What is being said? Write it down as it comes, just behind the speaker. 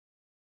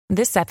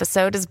This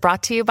episode is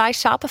brought to you by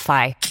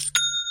Shopify.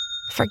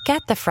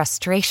 Forget the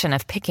frustration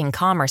of picking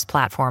commerce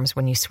platforms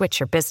when you switch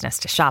your business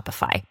to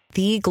Shopify,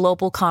 the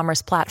global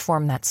commerce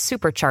platform that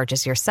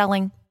supercharges your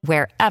selling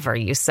wherever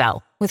you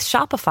sell. With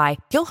Shopify,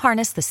 you'll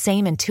harness the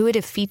same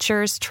intuitive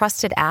features,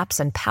 trusted apps,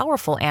 and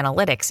powerful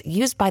analytics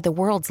used by the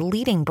world's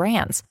leading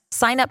brands.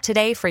 Sign up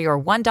today for your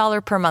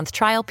 $1 per month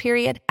trial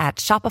period at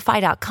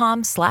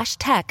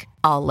shopify.com/tech,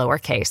 all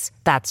lowercase.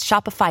 That's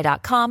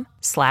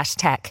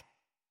shopify.com/tech.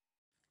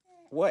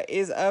 What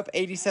is up,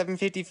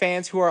 8750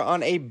 fans who are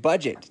on a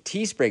budget?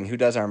 Teespring, who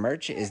does our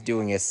merch, is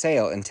doing a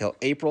sale until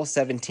April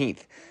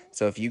 17th.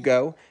 So if you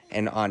go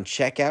and on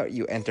checkout,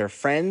 you enter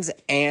friends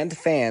and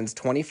fans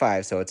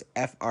 25. So it's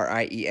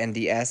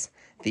FRIENDS,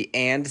 the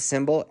and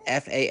symbol,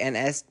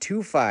 FANS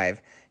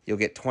 25. You'll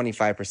get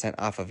 25%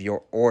 off of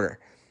your order.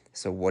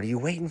 So what are you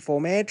waiting for,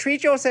 man?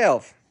 Treat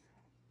yourself.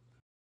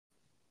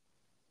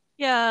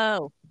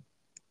 Yo.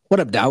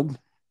 What up, dog?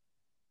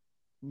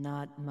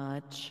 Not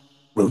much.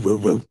 Woo, woo,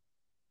 woo.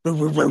 Woo,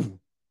 woo, woo.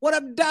 What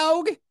up,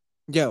 dog?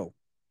 Yo.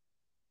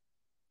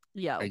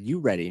 Are you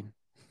ready?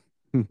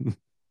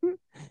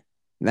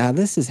 Now,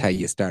 this is how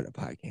you start a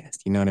podcast.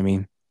 You know what I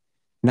mean?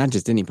 Not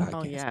just any podcast.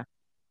 Oh, yeah.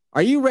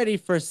 Are you ready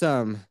for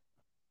some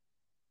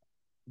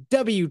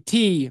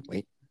WT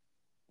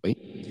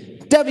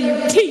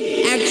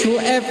actual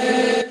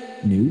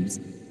F news?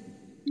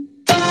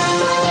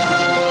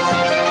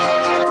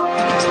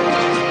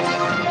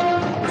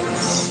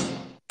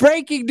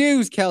 Breaking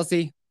news,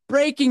 Kelsey.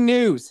 Breaking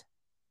news.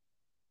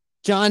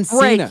 John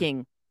Cena.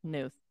 Breaking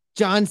news.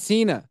 John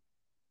Cena.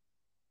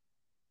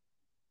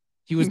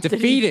 He was Did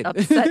defeated.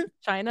 He upset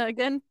China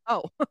again?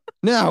 Oh.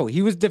 No,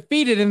 he was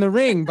defeated in the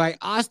ring by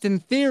Austin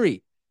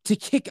Theory to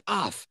kick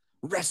off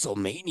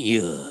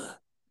WrestleMania.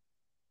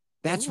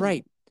 That's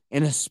right.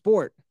 In a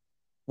sport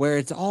where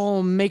it's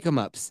all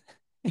make-em-ups.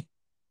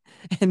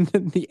 And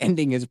the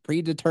ending is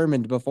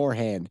predetermined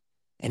beforehand.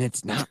 And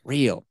it's not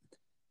real.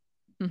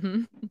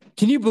 Mm-hmm.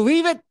 Can you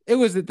believe it? It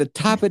was at the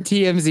top of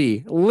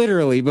TMZ,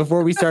 literally,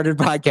 before we started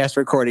podcast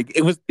recording.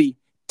 It was the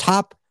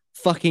top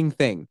fucking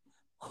thing.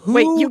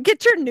 Wait, you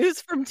get your news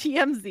from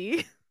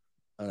TMZ?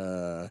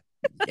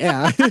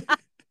 Yeah.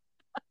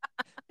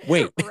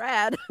 Wait.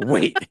 Rad.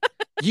 Wait.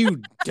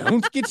 You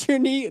don't get your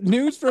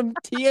news from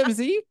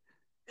TMZ?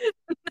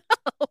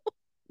 No.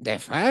 The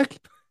fuck?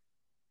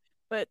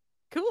 But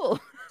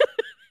cool.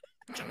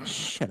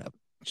 Shut up,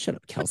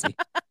 Kelsey.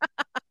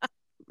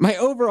 My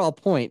overall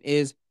point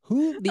is,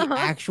 who the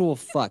actual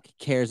fuck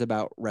cares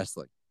about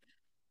wrestling?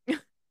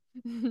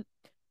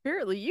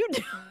 Apparently you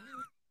do.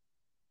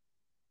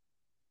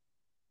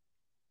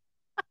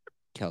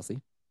 Kelsey,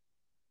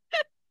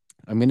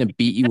 I'm going to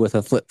beat you with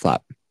a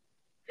flip-flop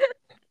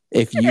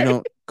if you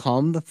don't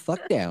calm the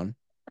fuck down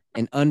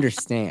and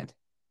understand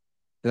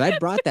that I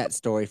brought that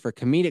story for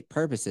comedic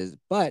purposes,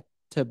 but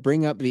to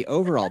bring up the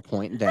overall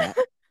point that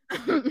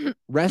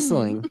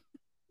wrestling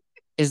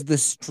is the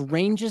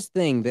strangest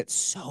thing that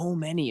so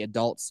many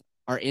adults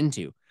are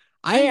into.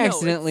 I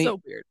accidentally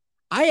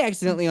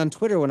on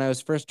Twitter, when I was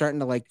first starting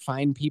to like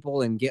find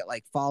people and get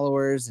like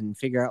followers and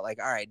figure out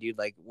like, all right, dude,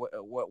 like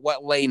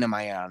what lane am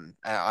I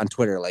on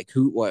Twitter? Like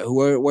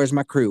where's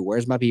my crew?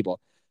 Where's my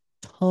people?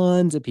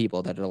 Tons of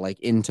people that are like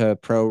into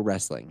pro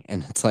wrestling.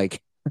 And it's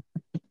like,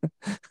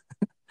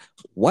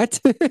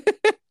 what?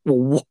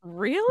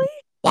 Really?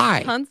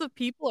 Why? Tons of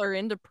people are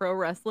into pro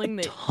wrestling.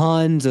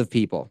 Tons of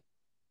people.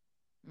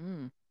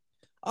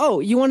 Oh,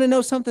 you want to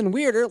know something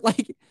weirder?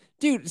 Like,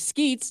 dude,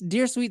 Skeets,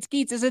 Dear Sweet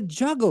Skeets, is a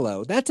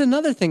juggalo. That's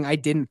another thing I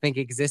didn't think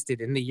existed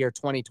in the year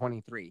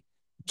 2023.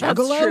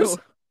 Juggalos?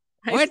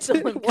 That's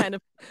true. What? Kind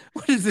of...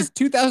 What is this,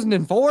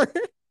 2004?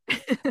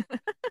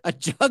 A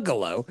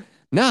juggalo?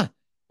 Nah.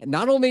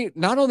 Not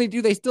only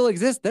do they still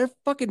exist, there are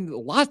fucking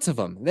lots of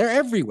them. They're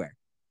everywhere.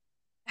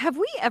 Have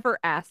we ever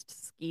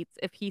asked Skeets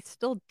if he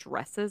still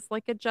dresses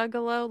like a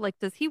juggalo? Like,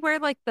 does he wear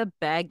like the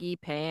baggy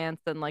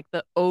pants and like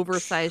the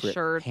oversized Trip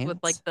shirts pants?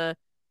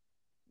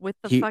 with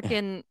the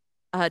fucking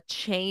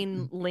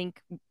chain link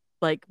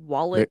like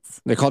wallets?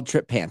 They're called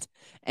trip pants.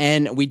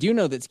 And we do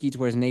know that Skeets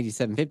wears an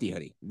 8750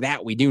 hoodie.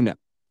 That we do know.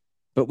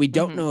 But we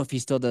don't know if he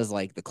still does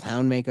like the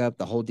clown makeup,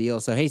 the whole deal.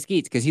 So hey,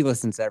 Skeets, because he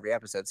listens to every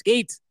episode.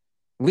 Skeets,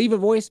 leave a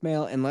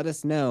voicemail and let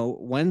us know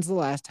when's the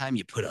last time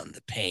you put on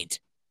the paint.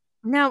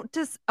 Now,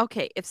 if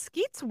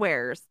Skeets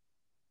wears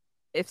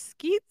how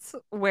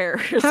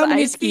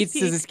many ICP Skeets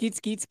does a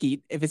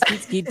skeet? If a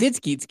skeet did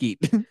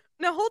skeet.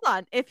 No, hold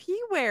on. If he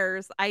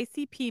wears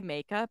ICP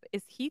makeup,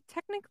 is he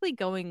technically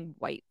going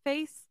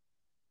whiteface?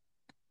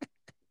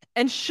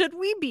 And should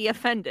we be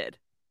offended?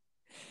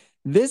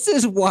 This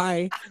is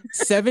why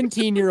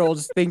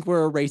 17-year-olds think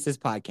we're a racist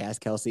podcast,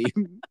 Kelsey.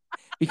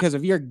 Because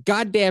of your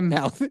goddamn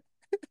mouth.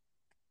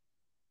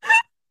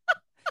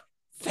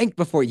 Think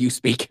before you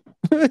speak.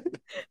 No,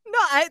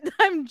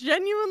 I'm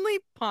genuinely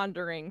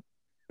pondering.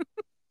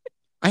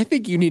 I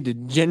think you need to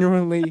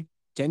genuinely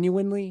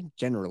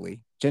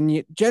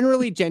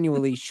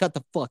shut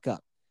the fuck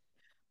up.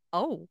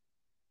 Oh.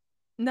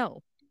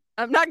 No.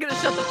 I'm not going to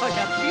shut the fuck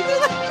up. You do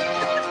that?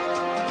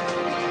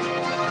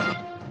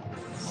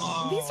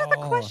 These are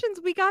the questions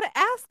we got to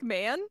ask,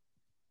 man.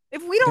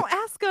 If we don't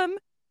ask them,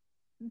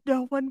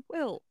 no one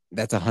will.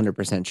 That's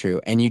 100% true.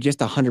 And you just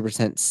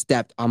 100%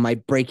 stepped on my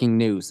breaking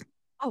news.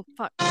 Oh,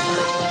 fuck.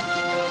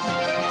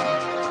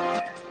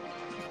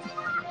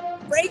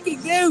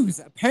 Breaking news!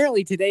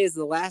 Apparently today is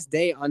the last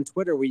day on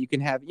Twitter where you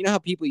can have, you know how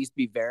people used to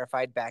be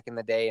verified back in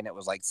the day and it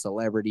was like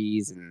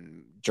celebrities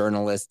and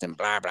journalists and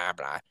blah, blah,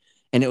 blah.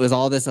 And it was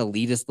all this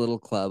elitist little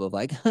club of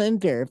like, I'm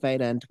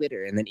verified on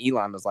Twitter. And then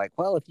Elon was like,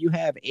 well, if you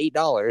have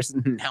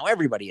 $8, now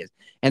everybody is.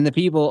 And the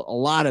people, a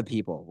lot of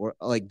people were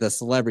like the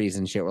celebrities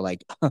and shit were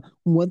like,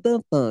 what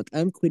the fuck?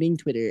 I'm quitting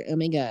Twitter. Oh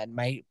my God,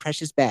 my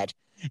precious badge.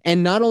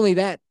 And not only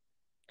that,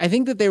 I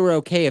think that they were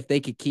okay if they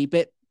could keep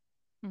it,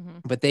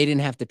 but they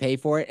didn't have to pay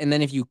for it. And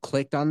then if you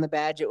clicked on the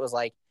badge, it was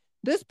like,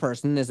 this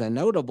person is a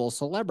notable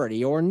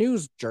celebrity or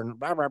news journal,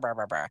 blah, blah, blah,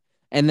 blah, blah.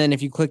 And then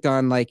if you clicked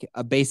on like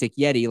a basic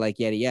Yeti, like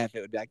Yeti F, it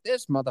would be like,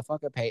 this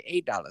motherfucker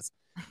paid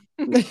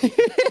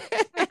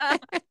 $8.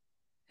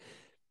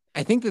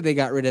 I think that they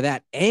got rid of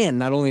that. And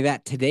not only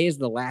that, today is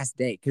the last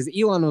day. Because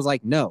Elon was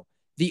like, no,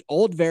 the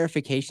old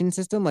verification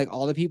system, like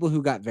all the people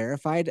who got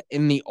verified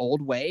in the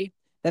old way,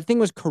 that thing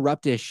was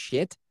corrupt as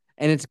shit.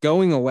 And it's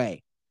going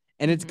away.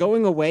 And it's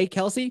going away,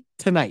 Kelsey,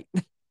 tonight.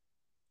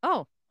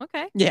 Oh,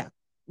 okay. Yeah.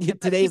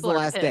 Today's the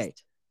last day.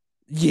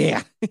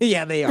 Yeah.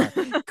 Yeah, they are.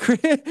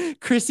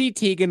 Chrissy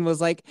Teigen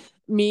was like,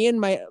 me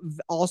and my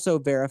also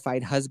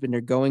verified husband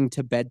are going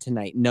to bed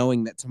tonight,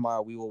 knowing that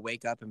tomorrow we will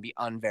wake up and be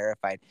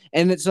unverified.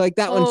 And it's like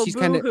that one,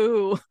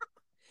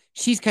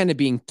 she's kind of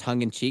being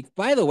tongue in cheek.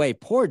 By the way,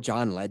 poor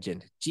John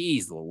Legend.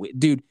 Jeez,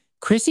 dude.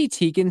 Chrissy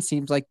Teigen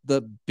seems like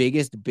the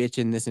biggest bitch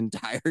in this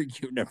entire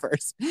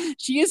universe.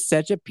 She is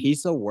such a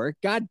piece of work.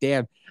 God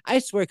damn. I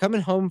swear,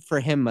 coming home for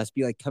him must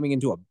be like coming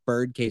into a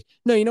bird cage.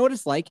 No, you know what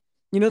it's like?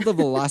 You know the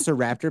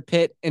Velociraptor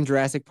pit in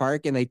Jurassic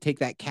Park, and they take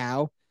that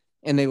cow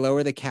and they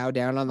lower the cow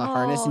down on the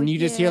harness, and you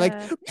just hear like,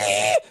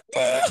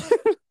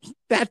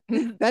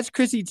 that's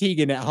Chrissy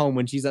Teigen at home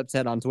when she's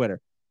upset on Twitter.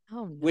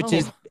 Oh, no. Which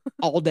is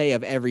all day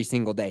of every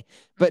single day.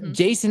 But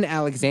Jason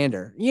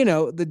Alexander, you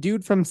know, the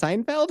dude from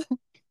Seinfeld.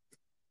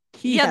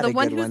 The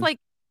one who's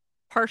like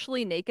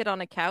partially naked on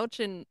a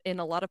couch in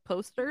a lot of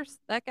posters.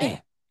 That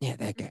guy. Yeah,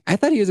 that guy. I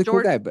thought he was a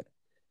cool guy, but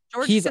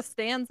George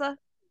Costanza.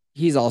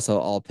 He's also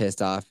all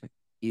pissed off.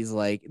 He's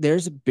like,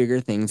 there's bigger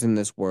things in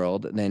this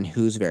world than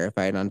who's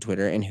verified on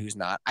Twitter and who's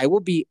not. I will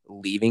be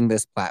leaving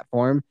this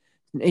platform.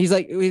 He's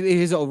like,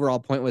 his overall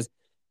point was,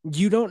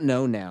 you don't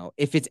know now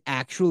if it's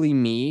actually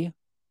me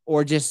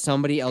or just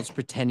somebody else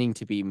pretending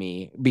to be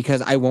me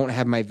because I won't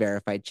have my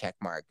verified check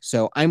mark.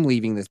 So I'm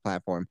leaving this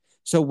platform.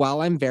 So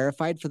while I'm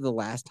verified for the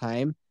last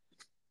time,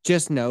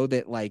 just know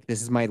that like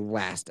this is my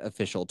last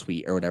official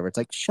tweet or whatever. It's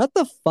like, shut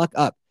the fuck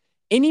up.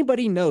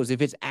 Anybody knows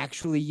if it's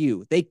actually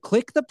you. They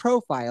click the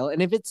profile, and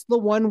if it's the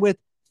one with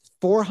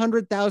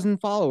 400,000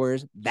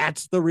 followers,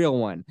 that's the real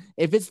one.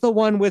 If it's the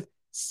one with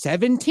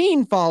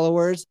 17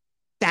 followers,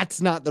 that's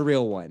not the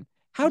real one.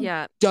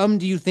 How dumb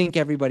do you think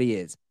everybody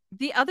is?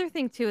 The other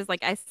thing, too, is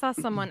like I saw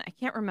someone, I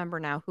can't remember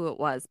now who it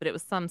was, but it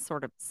was some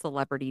sort of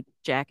celebrity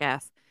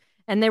jackass.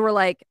 And they were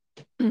like,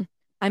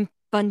 I'm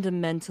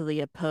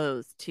fundamentally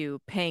opposed to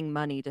paying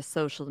money to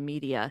social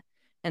media.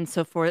 And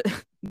so for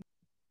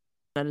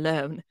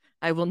alone,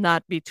 I will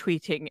not be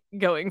tweeting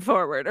going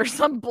forward or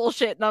some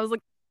bullshit. And I was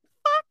like,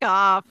 fuck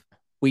off.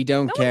 We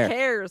don't care. No one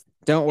cares.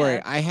 Don't worry.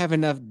 I have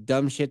enough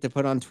dumb shit to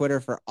put on Twitter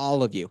for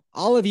all of you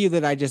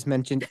that I just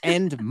mentioned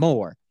and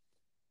more.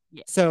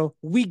 Yeah. So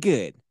we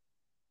good.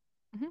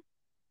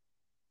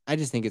 I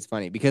just think it's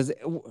funny because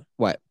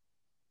what?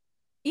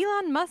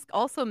 Elon Musk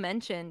also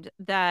mentioned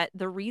that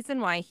the reason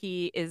why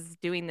he is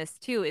doing this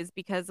too is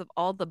because of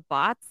all the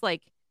bots.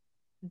 Like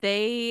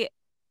they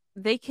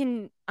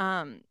can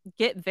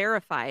get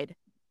verified.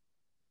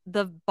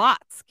 The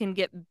bots can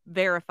get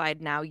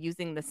verified now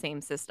using the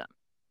same system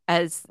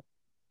as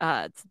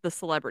the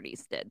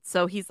celebrities did.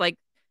 So he's like,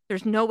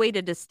 there's no way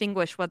to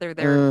distinguish whether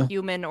they're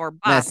human or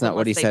bots. That's not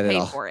what he said at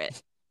all. For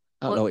it.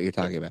 I don't know what you're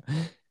talking about.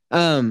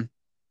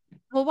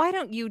 Well, why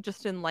don't you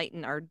just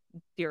enlighten our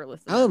dear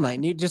listeners? I'll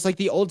enlighten you. Just like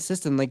the old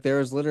system, like there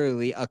was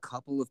literally a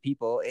couple of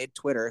people at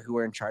Twitter who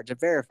were in charge of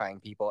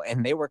verifying people,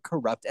 and they were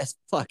corrupt as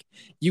fuck.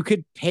 You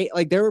could pay,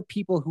 like there were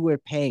people who were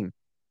paying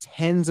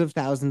tens of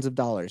thousands of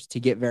dollars to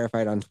get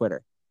verified on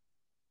Twitter.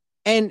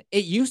 And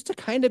it used to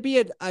kind of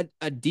be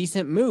a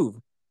decent move.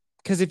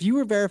 Because if you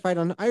were verified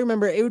on, I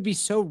remember it would be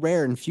so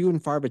rare and few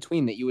and far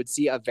between that you would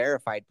see a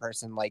verified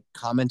person like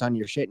comment on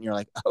your shit and you're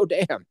like, oh,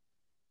 damn.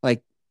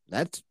 Like,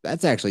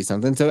 that's actually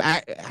something. So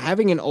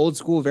having an old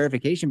school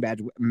verification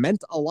badge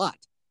meant a lot.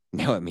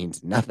 Now it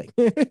means nothing.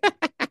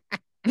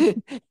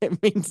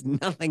 It means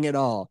nothing at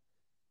all.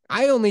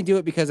 I only do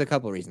it because of a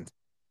couple of reasons.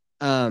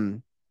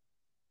 One,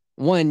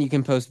 you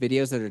can post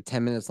videos that are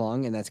 10 minutes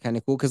long, and that's kind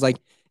of cool. Because like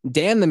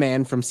Dan the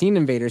Man from Scene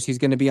Invaders, who's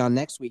going to be on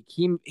next week,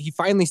 he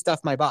finally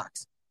stuffed my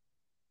box.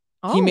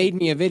 Oh. He made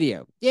me a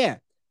video. Yeah.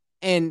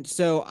 And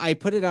so I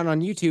put it out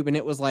on YouTube, and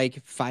it was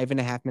like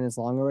 5.5 minutes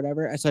long or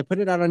whatever. So I put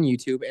it out on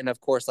YouTube, and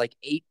of course, like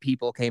 8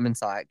 people came and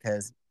saw it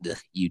because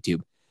YouTube.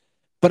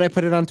 but I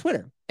put it on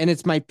Twitter, and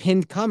it's my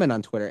pinned comment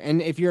on Twitter.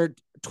 And if you're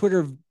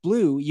Twitter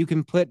Blue, you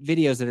can put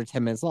videos that are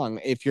 10 minutes long.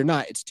 If you're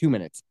not, it's 2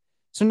 minutes.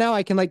 So now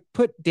I can like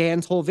put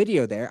Dan's whole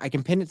video there. I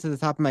can pin it to the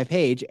top of my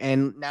page,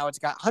 and now it's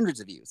got hundreds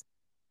of views.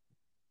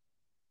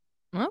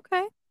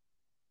 Okay.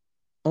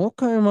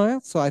 Okay, Maya.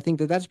 So I think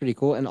that that's pretty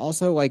cool. And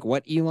also, like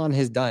what Elon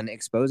has done,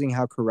 exposing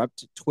how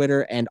corrupt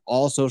Twitter and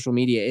all social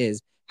media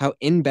is, how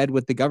in bed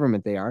with the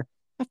government they are.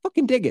 I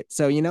fucking dig it.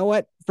 So you know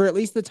what? For at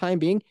least the time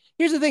being,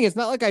 here's the thing. It's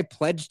not like I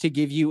pledged to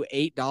give you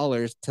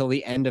 $8 till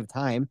the end of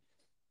time.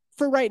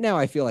 For right now,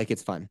 I feel like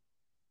it's fun.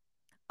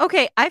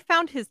 Okay, I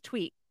found his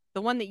tweet,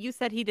 the one that you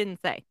said he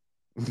didn't say.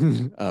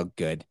 Oh,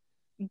 good.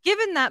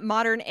 Given that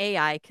modern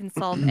AI can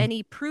solve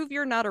any prove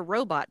you're not a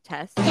robot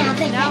test, Can I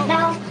pick that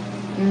now doll?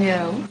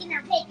 No. Can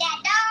I pick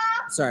that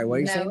doll? Sorry, what are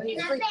you No, saying?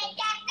 he's Can I pick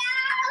that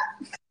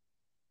doll?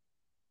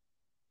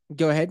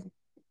 Go ahead,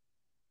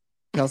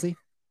 Kelsey.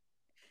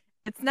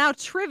 it's now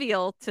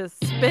trivial to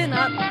spin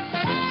up.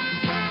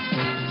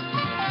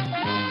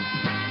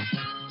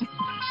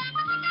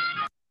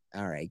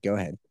 All right, go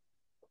ahead.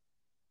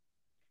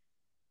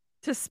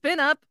 To spin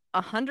up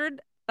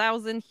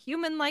 100,000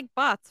 human-like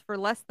bots for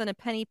less than a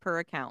penny per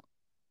account.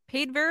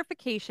 Paid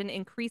verification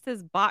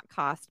increases bot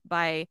cost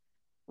by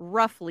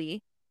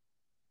roughly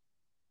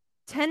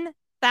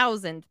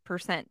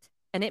 10,000%,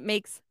 and it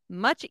makes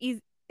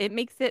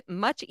it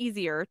much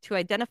easier to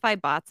identify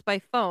bots by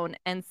phone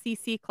and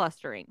CC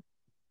clustering.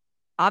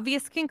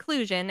 Obvious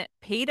conclusion,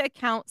 paid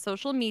account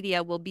social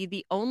media will be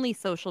the only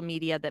social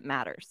media that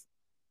matters.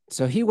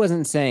 So he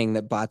wasn't saying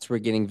that bots were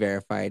getting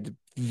verified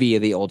via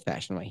the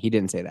old-fashioned way. He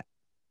didn't say that.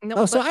 No,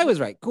 Oh, so but- I was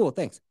right. Cool,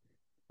 thanks.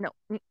 No.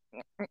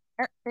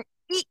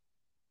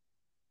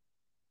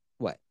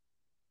 What?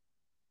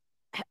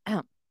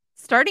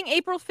 Starting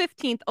April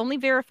 15th, only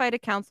verified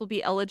accounts will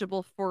be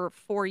eligible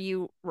for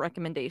you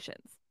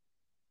recommendations.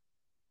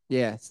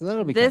 Yeah, so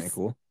that'll be kind of This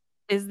cool.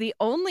 is the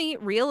only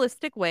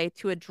realistic way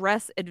to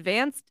address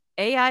advanced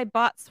AI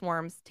bot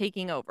swarms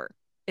taking over.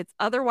 It's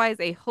otherwise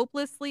a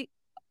hopelessly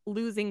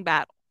losing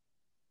battle.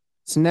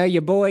 So now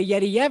your boy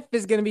Yeti F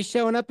is going to be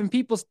showing up in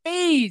people's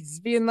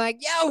feeds, being like,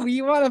 yo,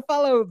 you want to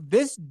follow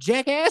this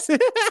jackass?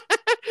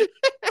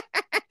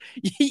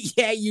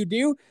 Yeah, you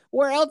do.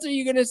 Where else are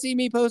you going to see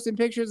me posting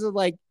pictures of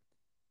like,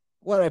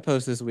 what did I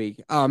post this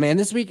week? Oh, man,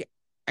 this week,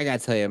 I got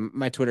to tell you,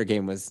 my Twitter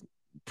game was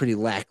pretty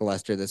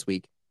lackluster this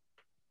week.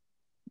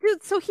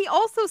 Dude, so he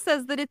also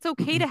says that it's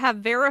okay to have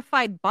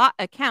verified bot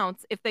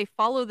accounts if they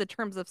follow the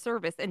terms of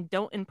service and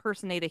don't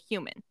impersonate a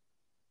human.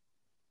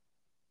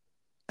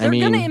 They're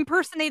going to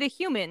impersonate a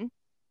human.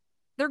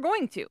 They're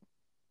going to.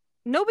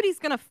 Nobody's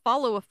going to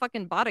follow a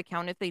fucking bot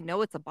account if they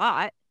know it's a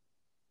bot.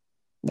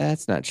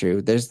 That's not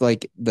true. There's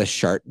like the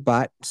Shart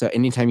bot. So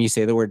anytime you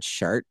say the word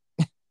Shart,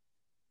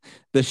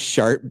 the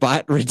Shart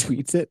bot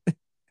retweets it.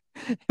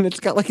 And it's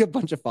got like a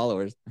bunch of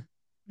followers.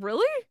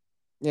 Really?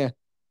 Yeah.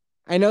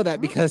 I know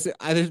that because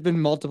there's been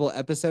multiple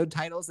episode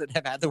titles that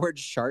have had the word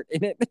Shart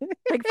in it.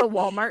 Like the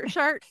Walmart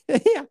chart?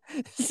 Yeah.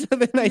 So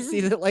then I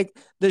see that like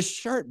the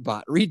Shart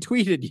bot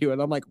retweeted you,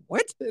 and I'm like,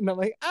 what? And I'm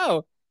like,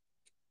 oh.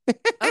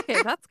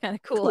 Okay, that's kind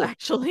of cool, Cool.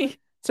 actually.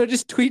 So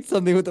just tweet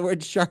something with the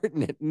word Shart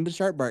in it, and the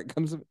Shart bot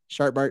comes.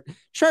 Shart bot.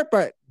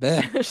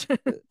 Bleh.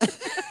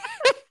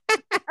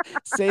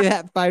 Say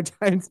that 5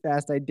 times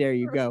fast. I dare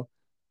you. Go.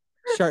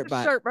 Shart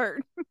bot. Sharpbot.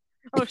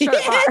 Oh,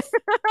 Yes!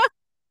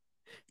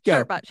 Sharpbot.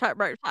 Go.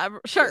 Sharpbot.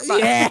 Sharpbot.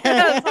 Yeah.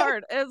 It's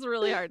hard. It's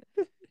really hard.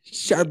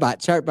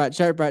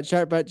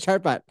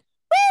 Sharbot.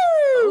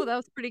 Oh, Woo! that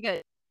was pretty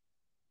good.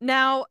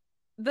 Now,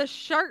 the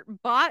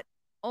Sharpbot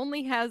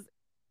only has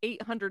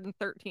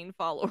 813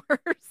 followers.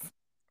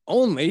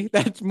 Only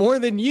that's more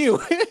than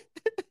you.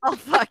 Oh,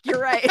 fuck, you're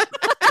right.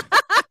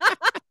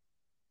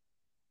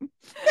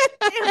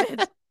 Damn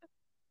it.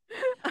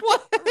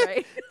 What? All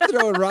right.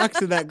 Throwing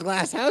rocks in that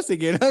glass house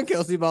again, huh,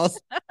 Kelsey Balls?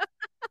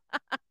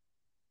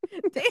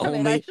 Damn it,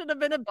 Only. I should have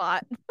been a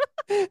bot.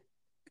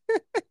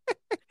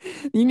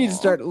 You need to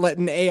start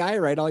letting AI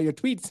write all your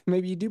tweets.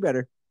 Maybe you do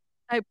better.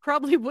 I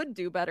probably would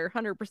do better,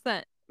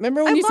 100%.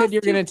 Remember when I you said lost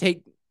you're two- going to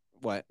take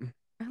what?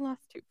 I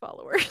lost 2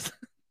 followers.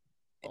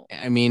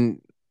 I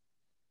mean,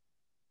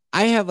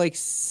 I have like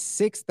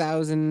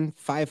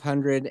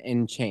 6,500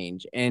 and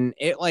change, and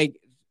it like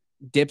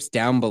dips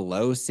down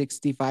below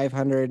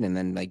 6,500 and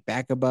then like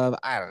back above.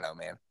 I don't know,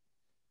 man.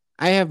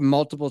 I have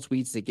multiple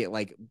tweets that get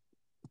like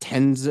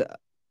tens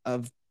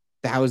of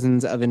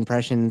thousands of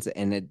impressions,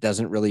 and it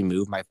doesn't really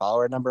move my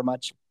follower number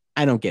much.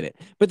 I don't get it.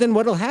 But then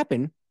what'll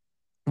happen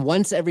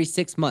once every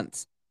 6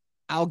 months,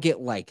 I'll get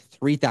like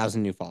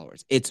 3,000 new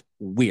followers. It's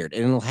weird.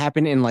 And it'll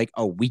happen in like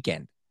a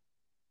weekend.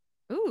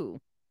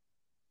 Ooh.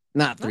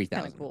 Not That's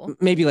kinda 3,000, cool.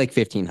 maybe like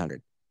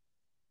 1,500.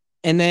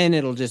 And then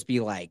it'll just be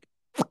like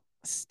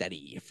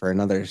steady for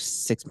another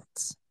 6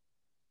 months.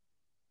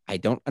 I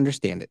don't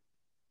understand it.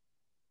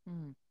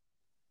 Hmm.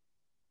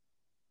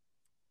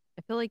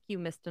 I feel like you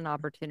missed an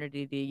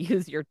opportunity to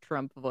use your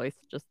Trump voice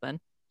just then.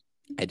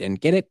 I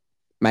didn't get it.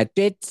 My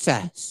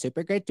tweets,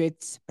 super great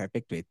tweets,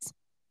 perfect tweets.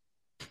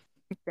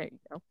 There you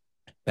go.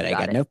 But I Got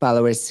got it. no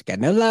followers, got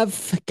no love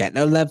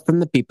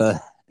from the people.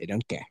 They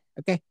don't care.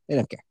 Okay, they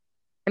don't care.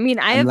 I mean,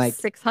 I I'm have like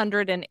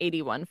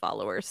 681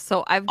 followers,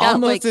 so I've got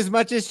almost like as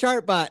much as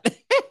Sharpbot.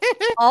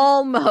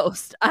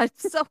 almost. I'm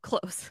so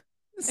close,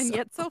 and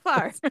yet so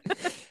far.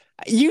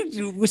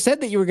 You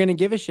said that you were going to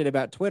give a shit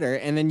about Twitter,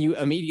 and then you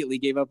immediately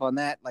gave up on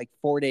that like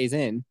 4 days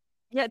in.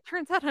 Yeah, it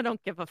turns out I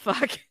don't give a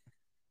fuck.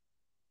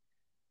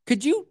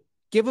 Could you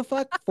give a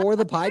fuck for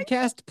the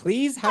podcast,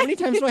 please? How many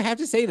times do I have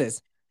to say this?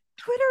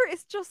 Twitter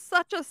is just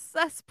such a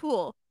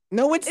cesspool.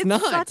 No, it's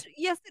not.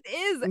 Yes, it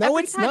is. No,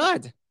 it's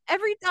not.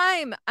 Every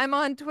time I'm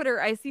on Twitter,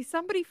 I see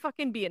somebody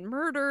fucking being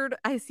murdered.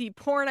 I see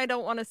porn I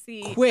don't want to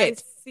see.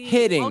 Quit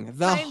hitting all the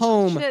kinds of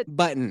home shit.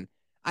 button.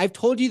 I've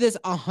told you this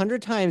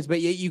 100 times,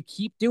 but yet you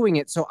keep doing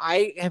it. So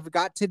I have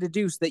got to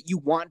deduce that you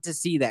want to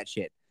see that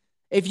shit.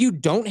 If you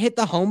don't hit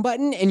the home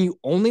button and you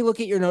only look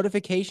at your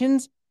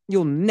notifications,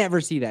 you'll never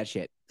see that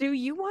shit. Do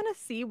you want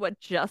to see what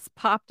just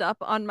popped up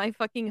on my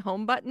fucking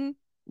home button?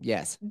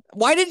 Yes.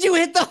 Why did you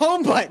hit the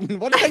home button?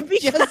 What did I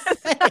just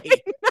say?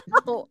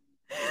 No.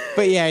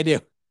 But yeah, I do.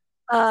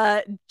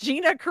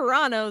 Gina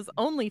Carano's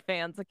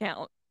OnlyFans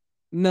account.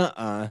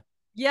 Nuh-uh.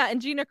 Yeah,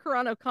 and Gina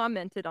Carano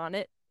commented on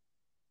it.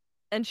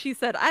 And she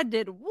said, I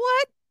did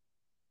what?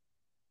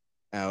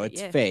 Oh,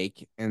 it's Yeah.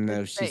 fake. And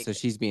It's fake. so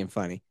she's being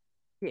funny.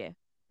 Yeah,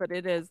 but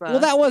it is. Well,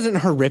 that wasn't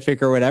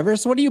horrific or whatever.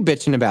 So what are you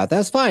bitching about?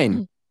 That's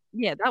fine.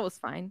 Yeah, that was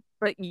fine.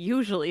 But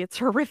usually it's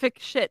horrific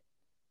shit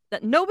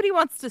that nobody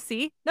wants to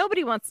see.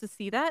 Nobody wants to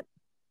see that.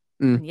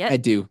 And yet, I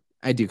do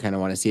kind of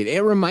want to see it.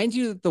 It reminds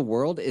you that the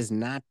world is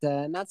not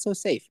so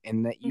safe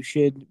and that you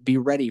should be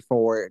ready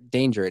for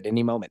danger at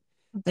any moment.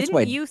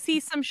 Didn't you see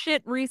some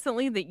shit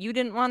recently that you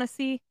didn't want to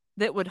see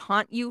that would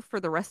haunt you for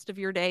the rest of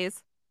your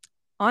days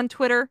on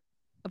Twitter,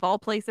 of all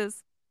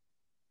places?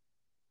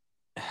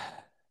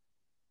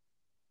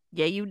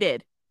 Yeah, you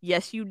did.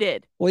 Yes, you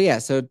did. Well, yeah.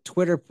 So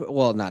Twitter,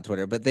 well, not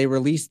Twitter, but they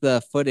released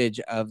the footage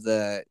of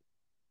the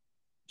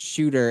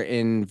shooter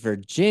in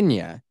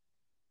Virginia,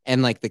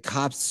 and like the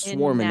cops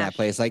swarm in that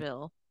place. Like,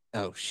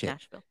 oh shit,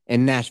 Nashville.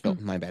 In Nashville,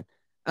 my bad.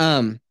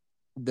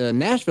 The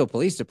Nashville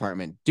Police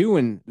Department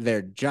doing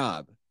their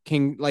job.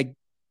 Can like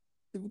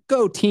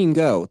go team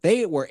go.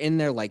 They were in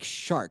there like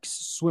sharks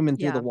swimming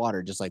through the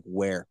water, just like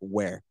where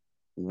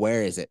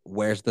is it?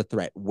 Where's the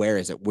threat? Where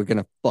is it? We're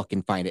gonna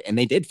fucking find it. And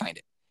they did find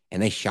it,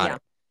 and they shot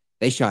it.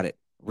 They shot it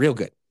real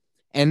good.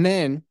 And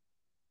then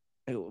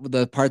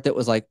the part that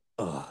was like,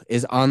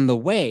 is on the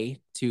way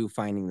to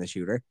finding the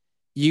shooter.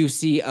 You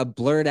see a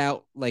blurred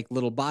out like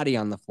little body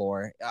on the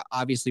floor,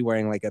 obviously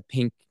wearing like a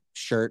pink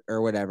shirt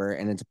or whatever,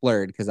 and it's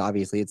blurred because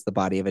obviously it's the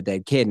body of a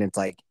dead kid, and it's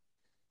like,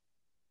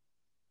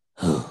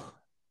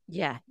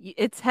 yeah,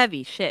 it's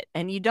heavy shit,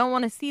 and you don't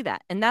want to see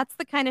that. And that's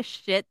the kind of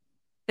shit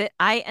that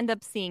I end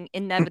up seeing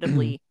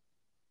inevitably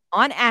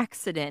on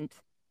accident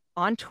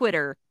on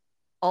Twitter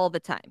all the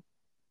time.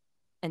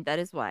 And that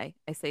is why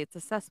I say it's a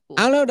cesspool.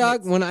 I don't know,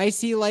 dog. When I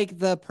see like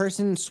the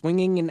person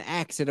swinging an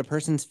axe at a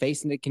person's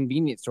face in a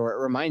convenience store,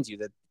 it reminds you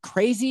that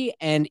crazy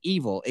and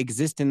evil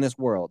exist in this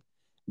world.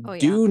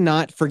 Do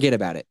not forget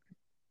about it.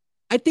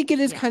 I think it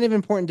is kind of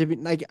important to be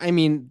like, I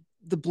mean,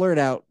 the blurred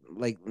out,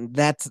 like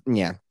that's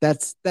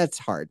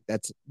hard.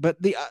 But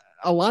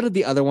a lot of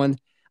the other ones,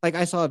 like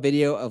I saw a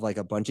video of like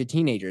a bunch of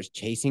teenagers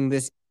chasing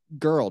this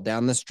girl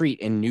down the street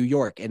in New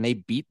York, and they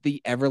beat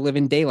the ever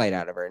living daylight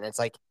out of her. And it's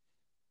like,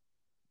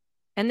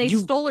 and they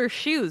stole her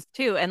shoes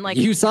too. And like,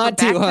 you saw it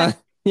too, huh?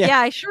 Yeah,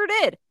 I sure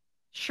did.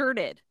 Sure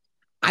did.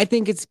 I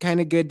think it's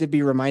kind of good to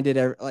be reminded,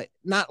 like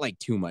not like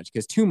too much,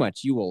 because too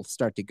much you will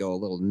start to go a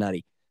little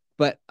nutty.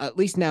 But at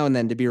least now and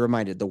then to be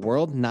reminded, the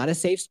world, not a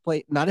safe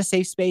place, not a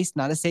safe space,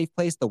 not a safe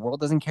place. The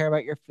world doesn't care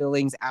about your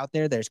feelings out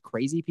there. There's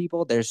crazy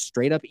people. There's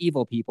straight up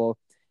evil people.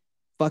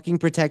 Fucking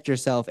protect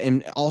yourself,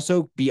 and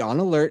also be on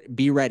alert,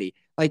 be ready.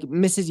 Like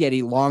Mrs.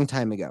 Yeti long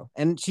time ago,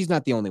 and she's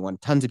not the only one.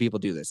 Tons of people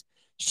do this.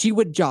 She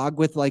would jog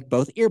with like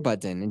both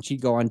earbuds in, and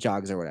she'd go on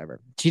jogs or whatever.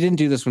 She didn't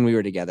do this when we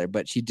were together,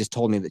 but she just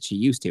told me that she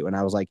used to. And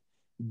I was like,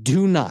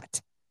 do not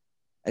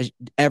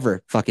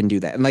ever fucking do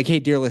that. And like, hey,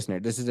 dear listener,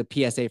 this is a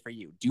PSA for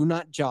you. Do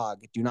not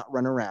jog. Do not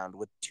run around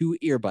with 2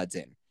 earbuds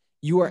in.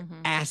 You are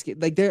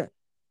asking, like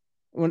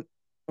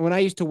when I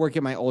used to work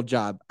at my old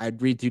job,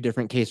 I'd read through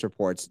different case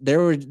reports.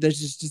 There's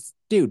just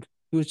dude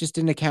who was just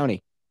in the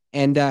county,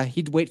 and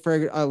he'd wait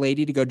for a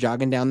lady to go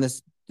jogging down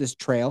this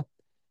trail.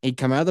 He'd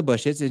come out of the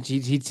bushes, and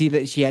he'd see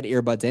that she had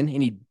earbuds in,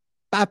 and he'd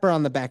bop her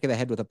on the back of the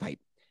head with a pipe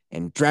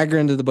and drag her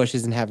into the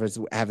bushes and have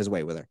his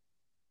way with her.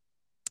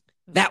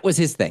 That was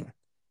his thing.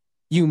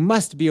 You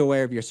must be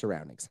aware of your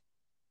surroundings.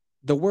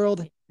 The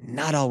world,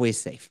 not always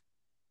safe.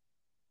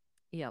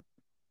 Yep.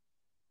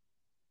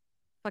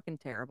 Fucking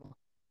terrible.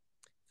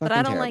 Fucking but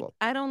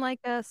I don't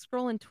like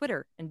scrolling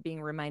Twitter and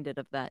being reminded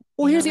of that.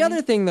 Well, here's the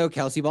other thing though,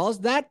 Kelsey Balls.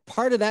 That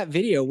part of that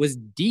video was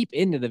deep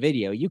into the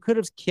video. You could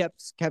have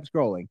kept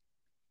scrolling.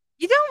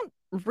 You don't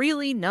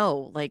really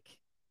know like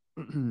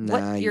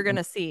what you're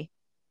gonna see.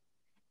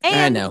 And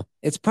I know.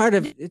 It's part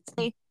of it.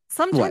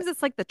 Sometimes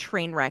it's like the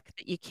train wreck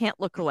that you can't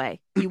look away.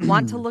 You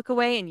want to look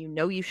away and you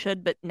know you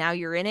should, but now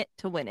you're in it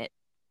to win it.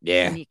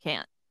 Yeah. And you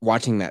can't.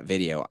 watching that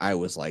video, I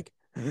was like,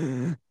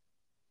 Yeah.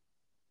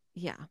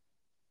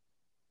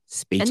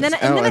 speechless. And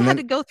then I had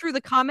to go through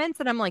the comments,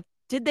 and I'm like,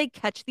 did they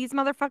catch these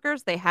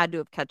motherfuckers? They had to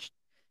have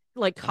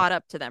caught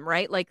up to them,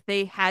 right? Like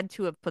they had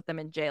to have put them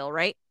in jail,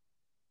 right?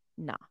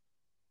 Nah.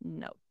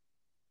 No.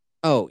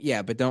 Oh,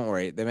 yeah, but don't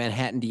worry. The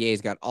Manhattan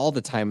DA's got all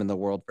the time in the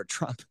world for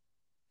Trump,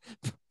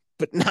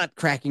 but not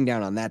cracking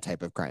down on that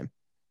type of crime.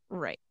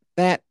 Right.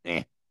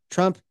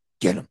 Trump,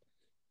 get him.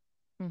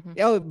 Mhm.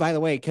 Oh, by the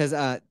way, because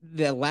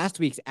the last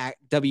week's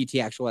WT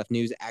Actual F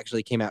News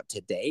actually came out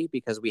today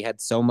because we had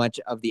so much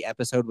of the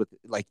episode with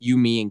like you,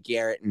 me, and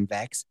Garrett and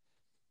Vex.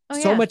 Oh,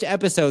 So yeah. much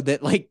episode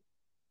that like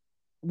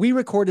we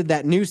recorded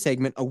that news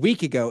segment a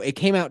week ago. It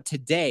came out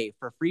today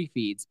for free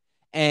feeds.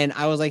 And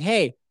I was like,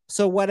 hey,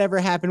 so whatever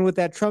happened with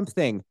that Trump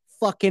thing?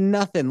 Fucking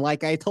nothing,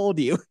 like I told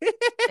you.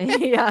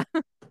 Yeah.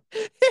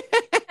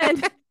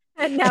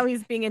 And now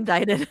he's being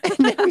indicted.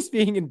 And now he's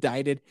being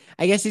indicted.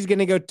 I guess he's going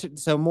to go to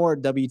some more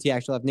WT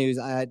Actual F News.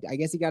 I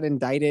guess he got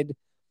indicted.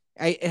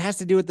 It has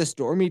to do with the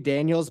Stormy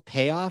Daniels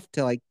payoff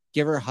to like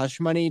give her hush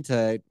money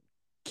to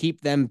keep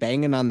them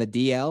banging on the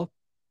DL.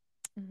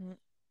 Mhm.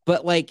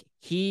 But like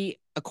he,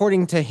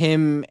 according to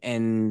him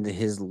and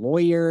his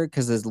lawyer,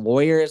 because his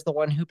lawyer is the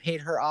one who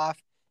paid her off,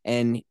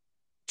 and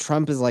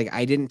Trump is like,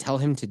 I didn't tell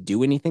him to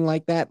do anything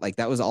like that. Like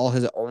that was all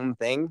his own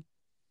thing.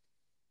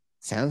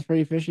 Sounds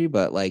pretty fishy,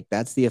 but like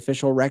that's the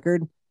official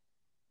record.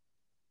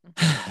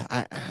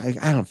 I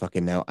don't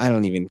fucking know. I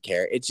don't even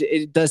care.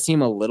 It does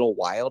seem a little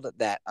wild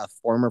that a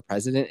former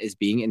president is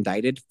being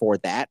indicted for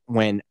that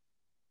when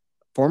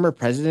former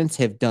presidents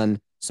have done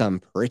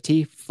some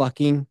pretty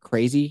fucking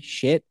crazy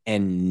shit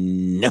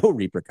and no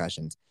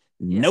repercussions.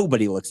 Yeah.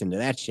 Nobody looks into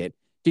that shit.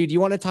 Dude, you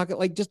want to talk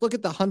like just look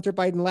at the Hunter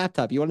Biden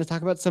laptop. You want to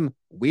talk about some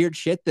weird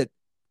shit that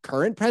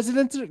current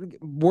presidents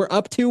were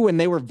up to when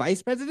they were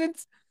vice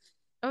presidents?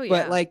 Oh, yeah.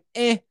 But like,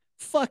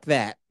 fuck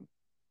that.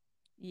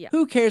 Yeah.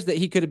 Who cares that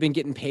he could have been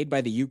getting paid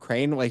by the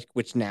Ukraine, like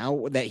which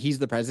now that he's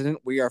the president,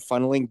 we are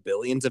funneling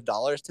billions of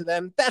dollars to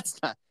them? That's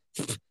not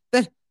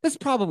that's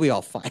probably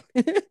all fine.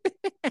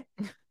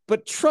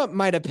 But Trump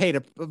might have paid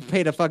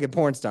a fucking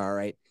porn star,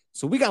 right?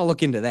 So we gotta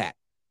look into that.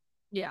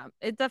 Yeah.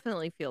 It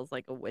definitely feels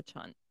like a witch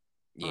hunt.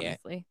 Yeah.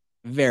 Honestly.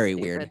 Very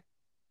Stupid. weird.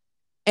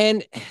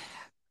 And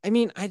I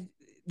mean,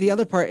 the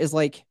other part is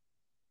like,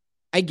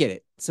 I get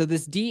it. So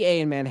this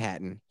DA in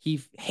Manhattan,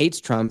 he hates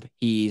Trump.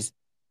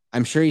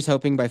 I'm sure he's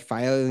hoping by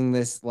filing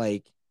this,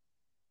 like,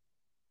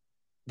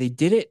 they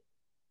did it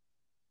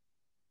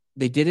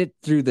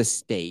through the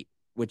state,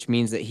 which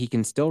means that he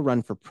can still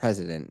run for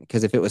president.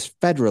 Because if it was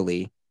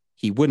federally,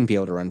 he wouldn't be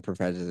able to run for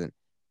president.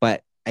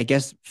 But I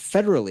guess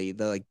federally,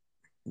 the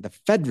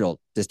federal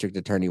district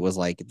attorney was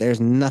like, there's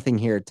nothing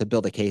here to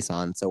build a case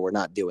on, so we're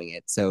not doing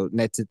it. So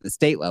that's at the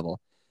state level.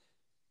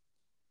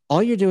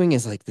 All you're doing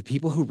is like the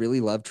people who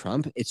really love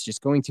Trump, it's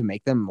just going to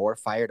make them more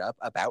fired up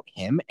about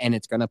him, and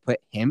it's going to put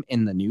him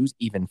in the news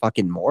even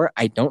fucking more.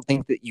 I don't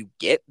think that you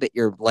get that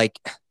you're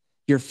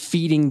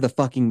feeding the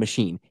fucking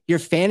machine. You're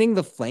fanning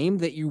the flame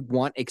that you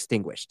want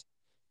extinguished.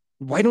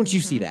 Why don't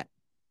you see that?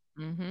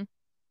 Mm-hmm.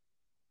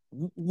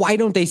 Why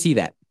don't they see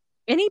that?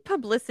 Any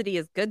publicity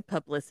is good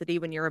publicity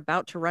when you're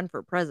about to run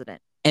for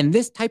president. And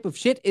this type of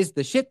shit is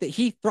the shit that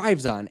he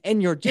thrives on,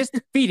 and you're just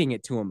feeding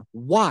it to him.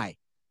 Why?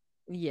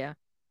 Yeah.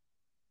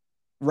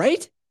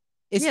 Right?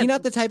 Is Yeah. he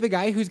not the type of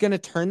guy who's going to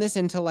turn this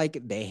into like,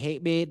 they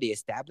hate me, the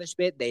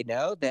establishment, they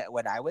know that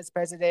when I was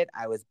president,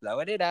 I was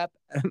blowing it up.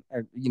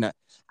 Or,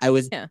 I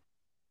was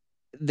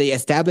the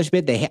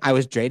establishment. I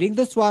was draining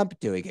the swamp,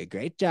 doing a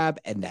great job.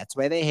 And that's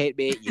why they hate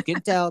me. You can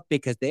tell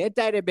because they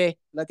indicted me.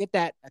 Look at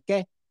that.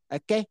 Okay.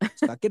 It's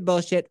fucking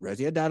bullshit.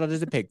 Rosie O'Donnell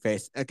is a pig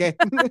face. Okay.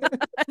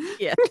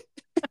 Yeah.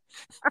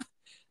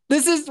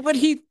 This is what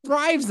he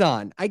thrives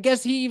on. I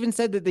guess he even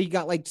said that he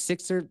got like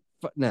 $4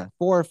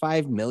 or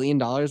 $5 million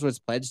was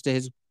pledged to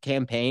his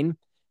campaign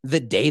the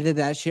day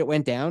that shit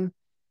went down.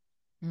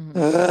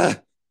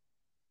 Mhm.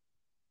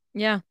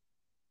 Yeah.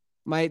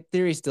 My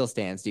theory still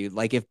stands, dude.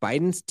 Like, if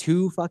Biden's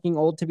too fucking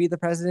old to be the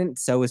president,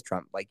 so is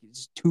Trump. Like,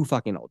 he's too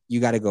fucking old. You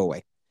got to go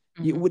away.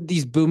 With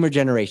these boomer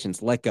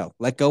generations, let go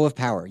of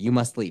power. You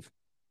must leave.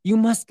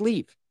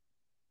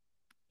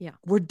 Yeah.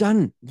 We're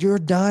done. You're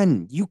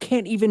done. You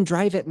can't even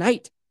drive at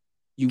night.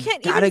 You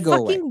Can't gotta even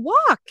go fucking away.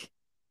 walk.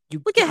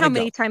 You Look at how gotta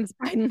many go. times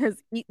Biden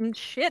has eaten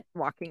shit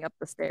walking up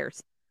the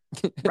stairs,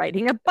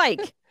 riding a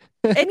bike,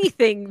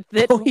 anything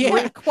that Oh,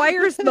 yeah.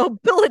 requires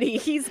mobility.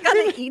 He's got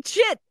to eat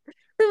shit.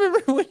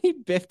 Remember when he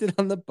biffed it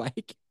on the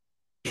bike?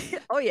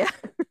 Oh, yeah.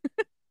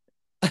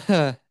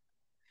 That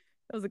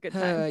was a good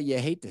time. You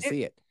hate to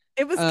see it.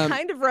 It was um,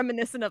 kind of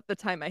reminiscent of the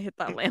time I hit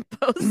that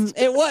lamppost.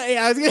 It was.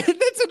 Yeah,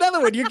 that's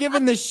another one. You're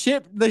giving the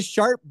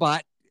sharp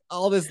bot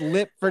all this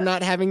lip for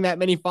not having that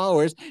many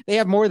followers. They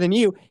have more than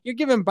you. You're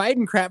giving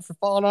Biden crap for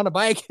falling on a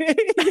bike.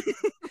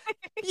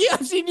 Yeah,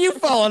 I've seen you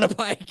fall on a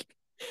bike.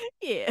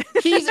 Yeah.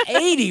 He's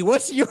 80.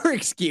 What's your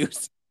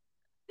excuse?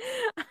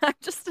 I'm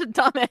just a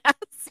dumbass.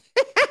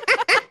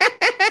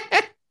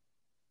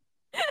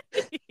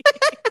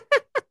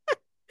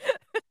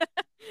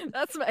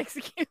 That's my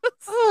excuse.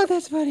 Oh,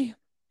 that's funny.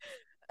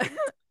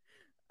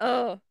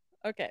 Oh,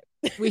 okay.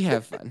 We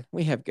have fun.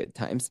 We have good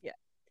times. Yeah.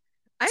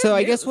 So I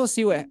have guess news. we'll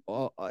see what.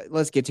 Well,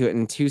 let's get to it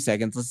in 2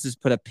 seconds. Let's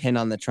just put a pin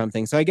on the Trump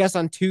thing. So I guess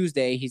on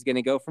Tuesday he's going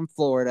to go from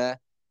Florida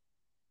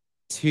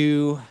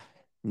to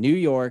New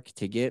York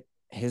to get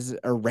his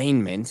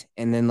arraignment,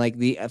 and then like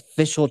the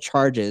official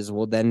charges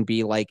will then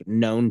be like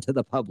known to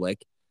the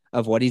public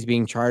of what he's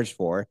being charged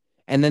for,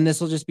 and then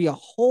this will just be a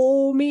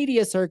whole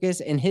media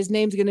circus, and his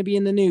name's going to be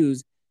in the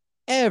news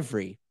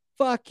every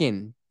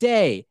fucking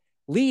day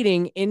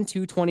leading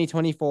into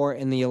 2024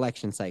 in the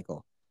election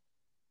cycle.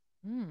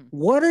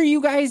 What are you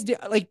guys do?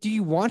 Like, do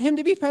you want him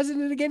to be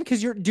president again?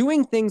 Because you're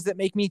doing things that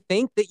make me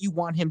think that you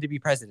want him to be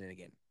president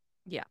again.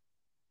 Yeah.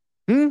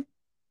 All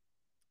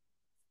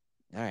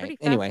right. Pretty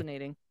Anyway,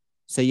 fascinating.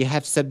 so you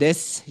have sub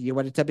this. You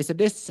want to tell me sub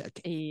this?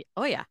 Okay.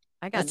 Oh yeah,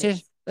 I got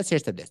Let's hear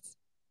sub this.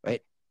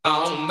 Right.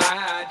 On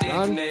my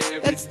Wrong.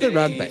 That's the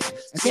wrong button.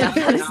 Okay. Yeah,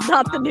 that is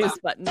not the news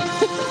button.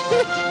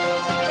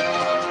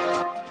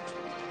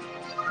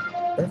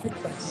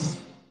 Perfect button.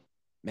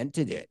 Meant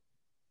to do it.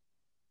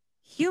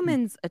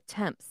 Humans'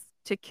 attempts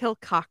to kill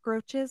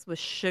cockroaches with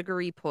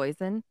sugary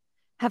poison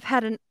have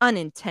had an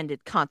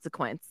unintended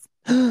consequence.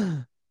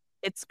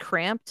 It's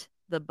cramped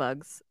the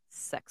bugs'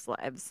 sex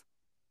lives.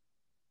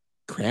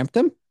 Cramped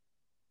them?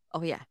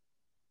 Oh yeah.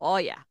 Oh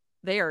yeah.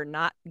 They are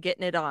not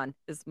getting it on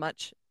as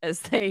much as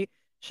they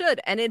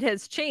should, and it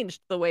has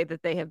changed the way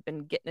that they have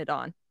been getting it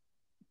on.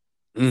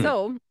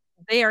 So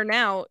they are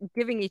now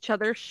giving each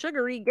other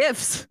sugary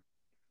gifts.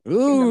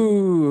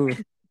 Ooh.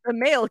 The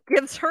male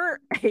gives her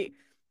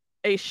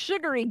a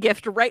sugary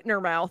gift right in her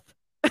mouth.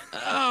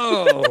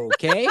 Oh,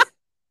 okay.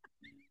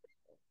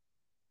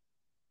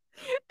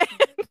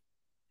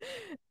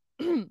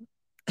 and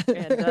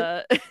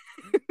I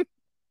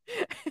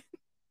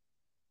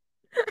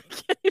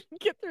can't even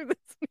get through this.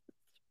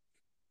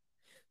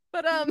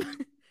 But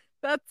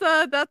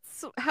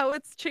that's how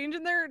it's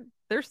changing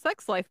their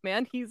sex life,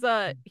 man.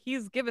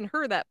 He's given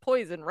her that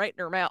poison right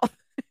in her mouth.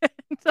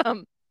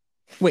 And,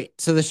 wait,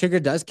 so the sugar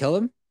does kill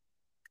him?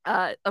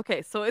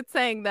 Okay, so it's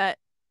saying that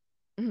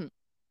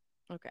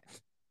okay.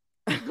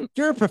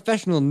 You're a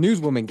professional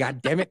newswoman,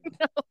 goddammit.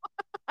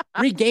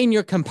 Regain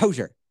your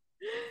composure.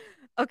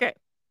 Okay.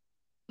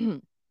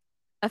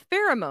 A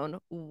pheromone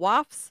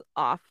wafts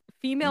off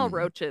female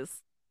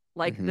roaches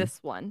like this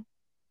one,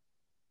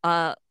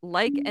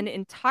 like an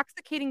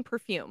intoxicating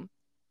perfume,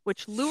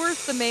 which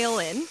lures the male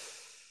in.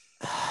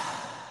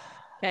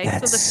 Okay,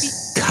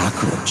 That's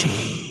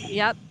cockroachy.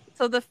 Yep.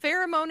 So the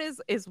pheromone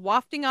is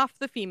wafting off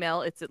the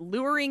female. It's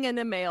luring in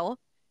a male,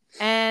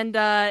 and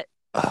the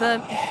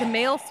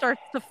male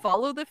starts to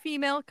follow the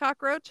female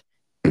cockroach.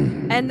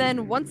 And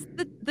then once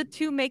the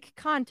two make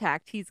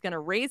contact, he's going to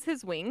raise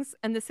his wings,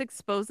 and this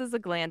exposes a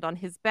gland on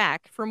his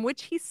back from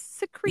which he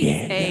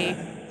secretes a,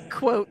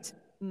 quote,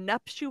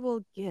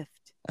 nuptial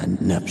gift. A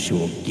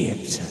nuptial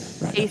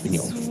gift right up in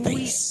your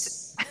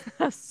face.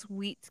 A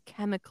sweet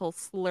chemical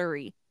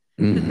slurry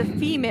that the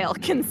female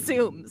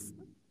consumes.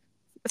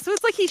 So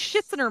it's like he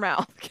shits in her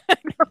mouth.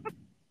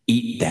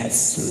 Eat that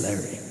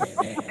slurry, baby.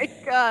 Oh my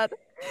God.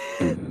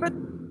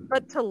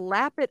 But to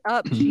lap it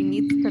up, she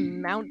needs to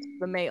mount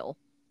the male.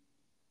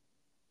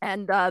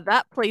 And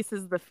that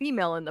places the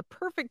female in the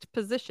perfect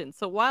position.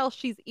 So while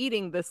she's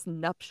eating this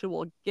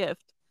nuptial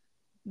gift,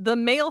 the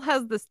male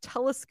has this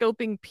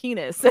telescoping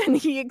penis, and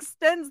he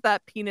extends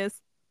that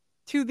penis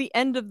to the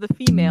end of the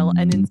female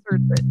and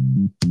inserts it.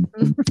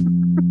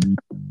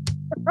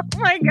 Oh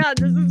my God,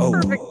 this is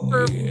perfect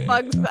for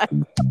bug sex.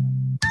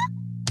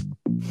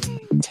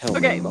 Tell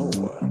Okay. me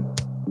more.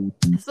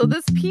 So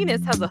this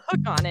penis has a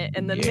hook on it,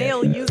 and the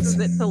male uses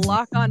it to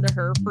lock onto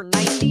her for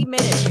 90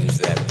 minutes. Use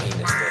that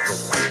penis to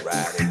hook me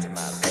right into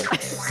my leg.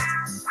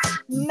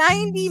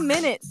 90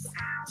 minutes.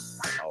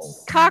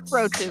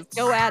 Cockroaches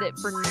go at it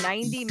for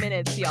 90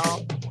 minutes,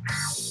 y'all.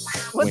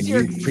 What's When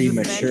your you excuse,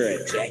 man? premature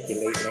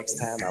ejaculate next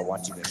time, I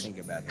want you to think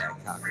about that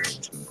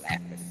cockroach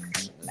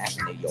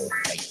laughing in your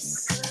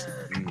face.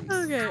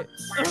 Okay.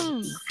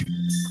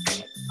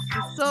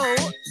 So,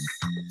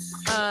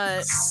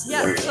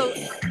 yeah,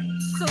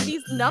 so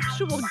these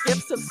nuptial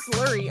gifts of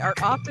slurry are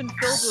often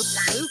filled with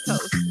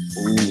glucose.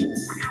 Ooh,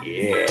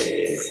 yeah.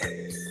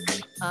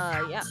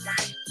 Yeah.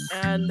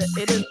 And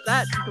it is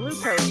that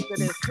glucose that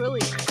is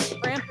really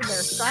cramping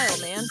their style,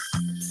 man.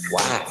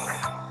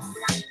 Wow.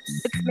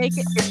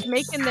 It's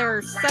making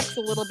their sex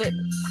a little bit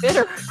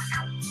bitter.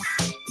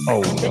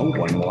 Oh, no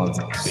one wants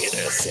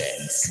bitter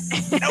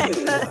sex.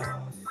 No.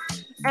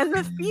 And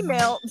the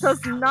female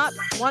does not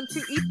want to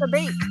eat the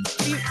bait.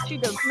 She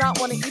does not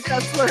want to eat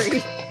that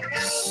slurry.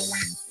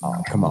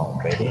 Oh, come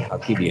on, baby. I'll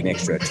give you an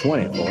extra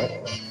 20 for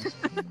it.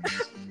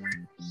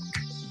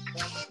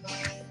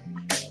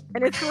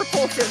 And it's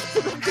repulsive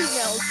to the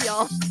females,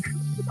 y'all.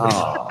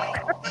 Oh.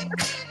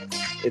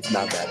 It's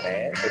not that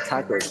bad. The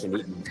cockroach can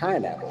eat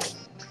pineapple.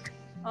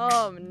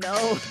 Oh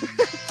no.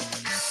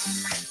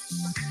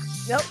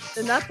 Nope,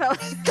 and that's how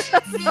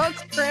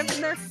it's cramping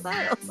their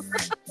style.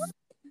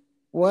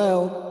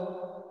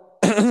 Well,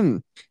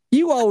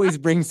 you always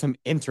bring some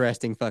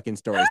interesting fucking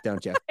stories,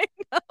 don't you? I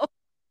know.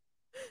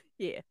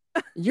 Yeah.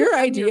 Your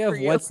I'm here idea for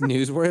of you. what's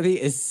newsworthy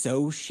is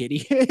so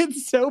shitty.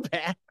 It's so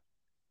bad.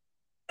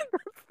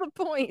 That's the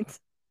point.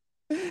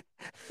 That's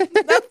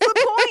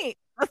the point.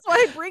 That's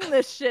why I bring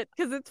this shit,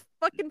 because it's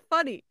fucking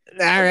funny.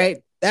 All right.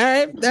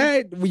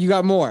 Well, you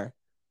got more.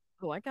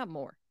 Oh, I got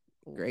more.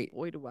 Oh, Great.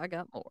 boy, do I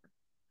got more.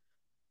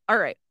 All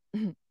right.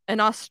 An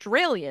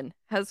Australian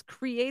has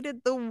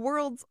created the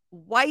world's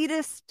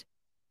whitest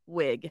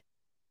wig.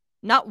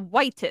 Not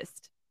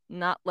whitest,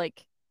 not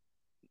like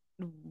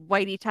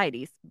whitey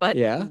tighties, but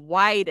Yeah.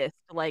 widest.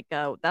 Like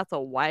that's a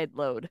wide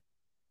load.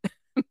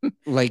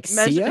 Like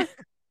Measure-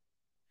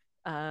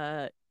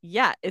 Sia?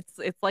 Yeah, it's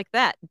like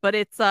that, but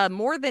it's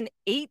more than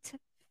 8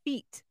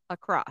 feet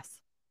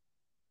across,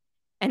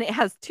 and it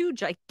has 2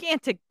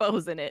 gigantic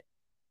bows in it.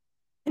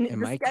 And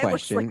And this my guy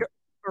looks like question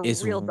a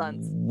is real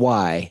dunce.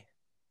 why?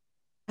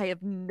 I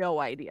have no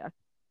idea.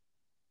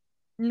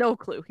 No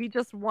clue. He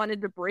just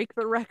wanted to break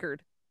the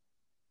record.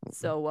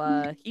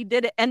 So he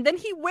did it, and then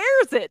he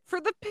wears it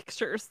for the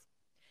pictures.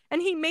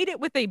 And he made it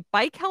with a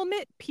bike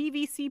helmet,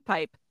 PVC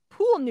pipe,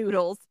 pool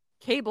noodles,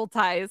 cable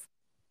ties,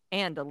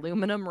 and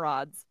aluminum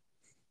rods.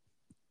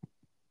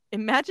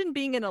 Imagine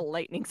being in a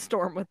lightning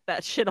storm with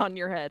that shit on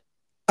your head.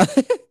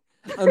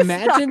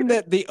 Imagine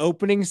that the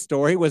opening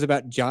story was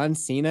about John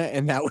Cena,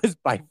 and that was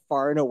by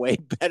far and away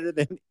better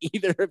than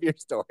either of your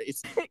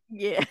stories.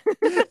 Yeah.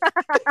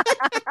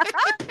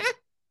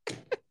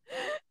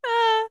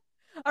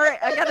 All right,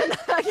 I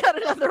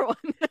got another one.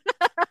 That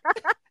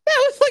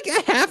was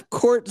like a half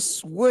court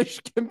swoosh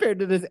compared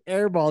to this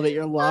air ball that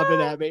you're lobbing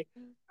at me.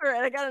 All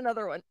right, I got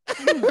another one.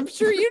 I'm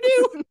sure you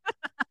do.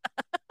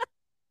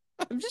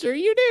 I'm sure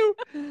you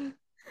do.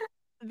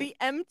 The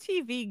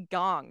MTV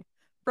gong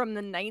from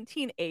the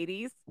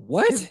 1980s is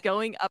What?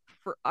 going up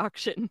for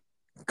auction.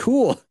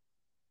 Cool.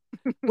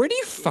 Where do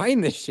you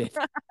find this shit?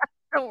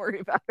 Don't worry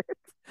about it.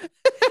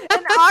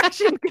 An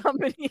auction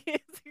company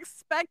is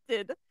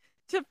expected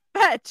to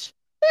fetch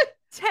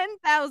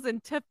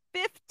 $10,000 to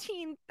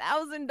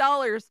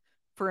 $15,000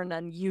 for an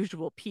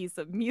unusual piece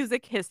of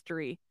music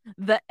history,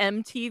 the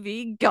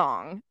MTV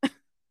gong.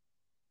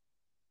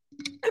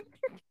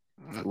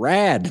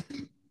 Rad. Do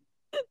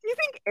you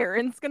think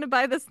Aaron's gonna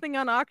buy this thing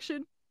on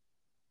auction?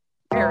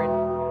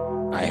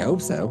 Aaron. I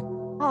hope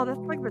so. Oh, that's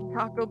like the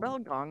Taco Bell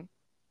gong.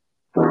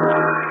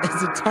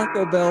 It's a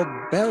Taco Bell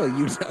bell,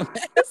 you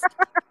dumbass.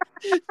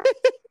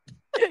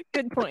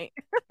 Good point.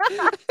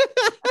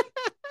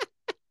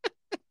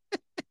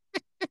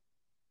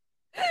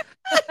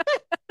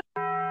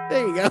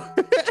 There you go.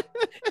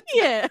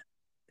 Yeah.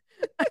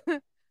 I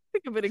think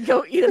I'm gonna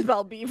go eat a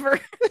Bell Beaver.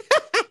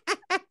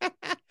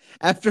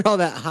 After all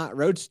that hot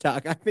roach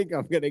talk, I think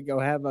I'm gonna go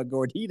have a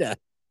gordita.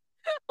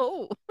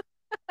 Oh.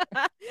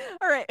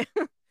 All right.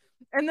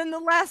 And then the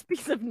last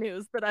piece of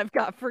news that I've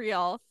got for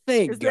y'all.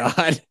 Thank Is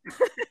that-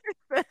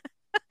 God.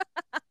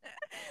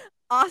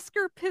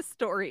 Oscar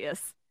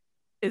Pistorius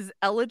is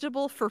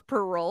eligible for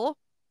parole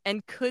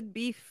and could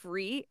be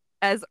free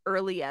as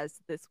early as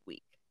this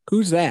week.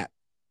 Who's that?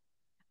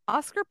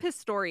 Oscar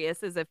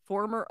Pistorius is a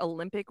former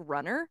Olympic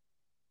runner,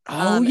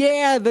 Oh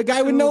yeah, the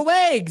guy with no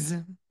legs.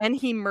 and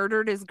he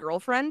murdered his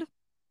girlfriend.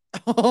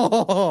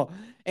 Oh,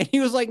 and he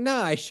was like,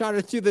 "Nah, I shot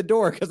her through the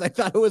door because I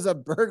thought it was a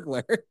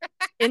burglar."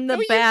 In the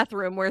No, you-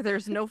 bathroom where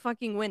there's no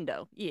fucking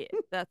window. Yeah,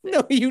 that's it.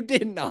 No, you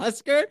didn't,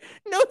 Oscar.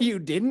 No, you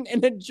didn't.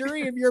 And a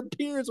jury of your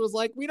peers was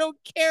like, "We don't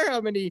care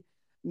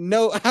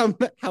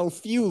how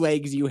few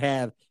legs you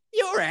have.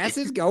 Your ass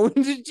is going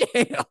to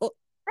jail."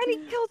 And he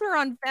killed her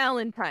on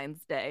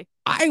Valentine's Day.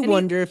 I he-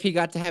 wonder if he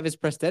got to have his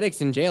prosthetics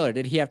in jail, or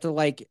did he have to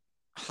like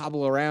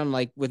hobble around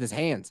like with his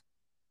hands?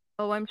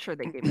 Oh, I'm sure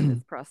they gave him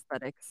his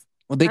prosthetics.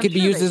 Well, they I'm could be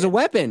sure used they as a did.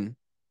 weapon.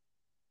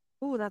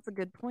 Oh, that's a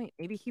good point.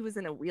 Maybe he was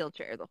in a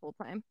wheelchair the whole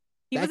time.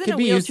 He That was in could a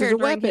be used as wheelchair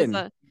a during his,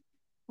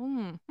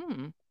 weapon.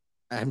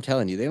 I'm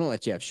telling you, they don't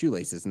let you have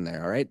shoelaces in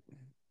there. All right.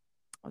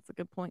 That's a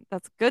good point.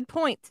 That's a good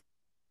point.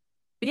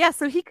 But yeah,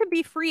 so he could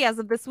be free as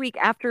of this week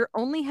after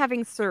only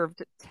having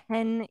served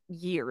 10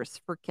 years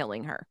for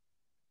killing her.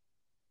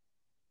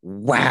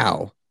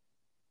 Wow.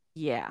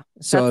 Yeah.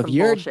 So That's if some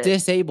you're bullshit.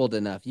 disabled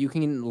enough, you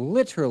can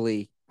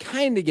literally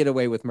kind of get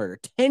away with murder.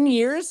 10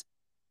 years?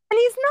 And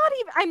he's not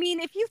even, I mean,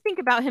 if you think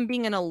about him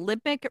being an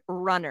Olympic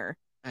runner,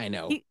 I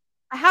know.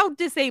 how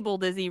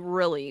disabled is he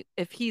really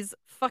if he's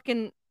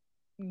fucking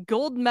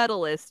gold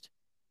medalist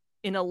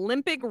in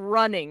Olympic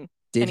running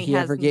Did and he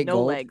has ever get no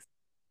gold? legs?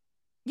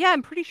 Yeah,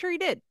 I'm pretty sure he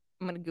did.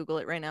 I'm going to Google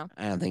it right now.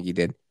 I don't think he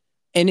did.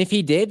 And if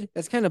he did,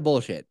 that's kind of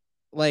bullshit.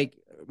 Like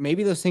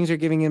maybe those things are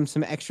giving him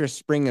some extra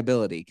spring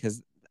ability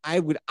because I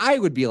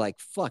would be like,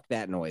 fuck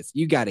that noise.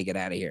 You got to get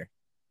out of here.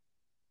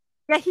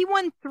 Yeah, he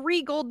won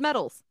 3 gold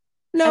medals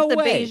No at the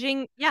way.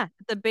 Beijing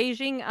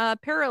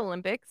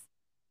Paralympics.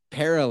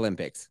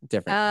 Paralympics.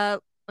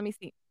 Different. Let me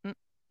see. How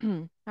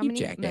You many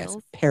jackass.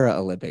 medals?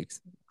 Paralympics.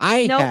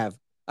 I No, have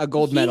a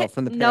gold he- medal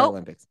from the no.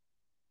 Paralympics.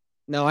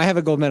 No, I have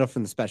a gold medal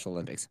from the Special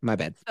Olympics. My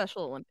bad.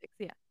 Special Olympics.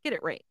 Yeah, get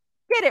it right.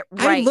 Get it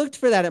I right. looked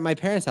for that at my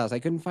parents' house. I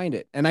couldn't find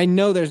it. And I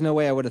know there's no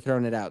way I would have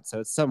thrown it out. So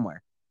it's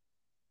somewhere.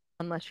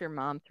 Unless your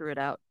mom threw it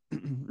out.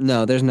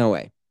 No, there's no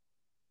way.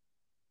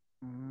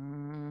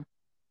 Mm.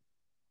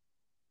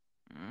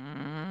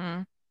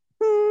 Mm.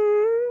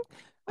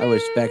 I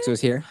wish Bex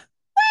was here.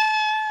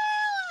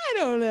 I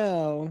don't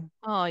know.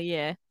 Oh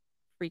yeah,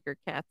 freaker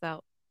cat's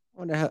out.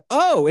 Wonder how.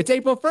 Oh, it's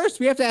April 1st.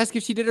 We have to ask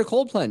if she did her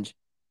cold plunge.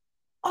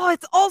 Oh,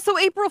 it's also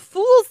April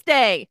Fool's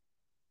Day.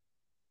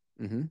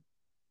 Mm-hmm.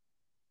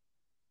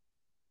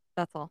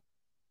 That's all.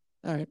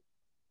 All right.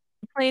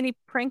 You play any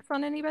pranks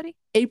on anybody?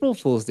 April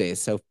Fool's Day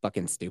is so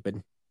fucking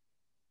stupid.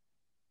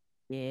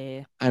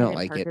 Yeah, I don't didn't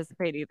like it.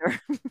 participate either.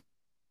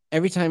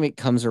 Every time it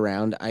comes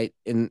around, I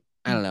don't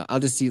know. I'll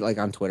just see like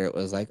on Twitter, it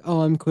was like,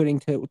 "Oh, I'm quitting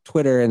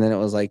Twitter," and then it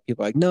was like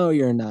people are like, "No,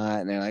 you're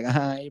not," and they're like,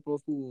 April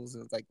Fools."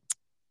 It's like,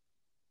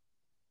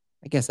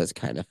 I guess that's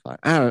kind of fun.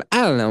 I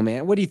don't know,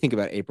 man. What do you think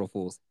about April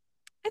Fools?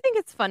 I think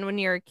it's fun when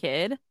you're a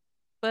kid,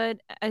 but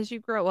as you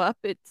grow up,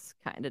 it's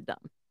kind of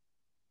dumb.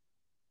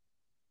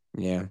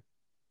 Yeah.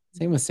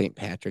 Same with St.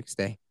 Patrick's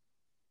Day.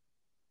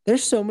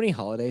 There's so many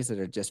holidays that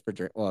are just for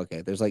drink. Well,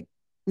 okay. There's like,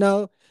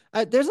 no,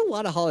 there's a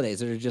lot of holidays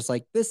that are just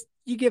like this.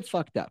 You get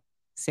fucked up.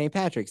 St.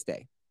 Patrick's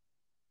Day,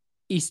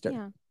 Easter,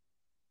 Yeah.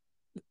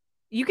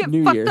 You get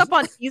New fucked Year's. up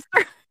on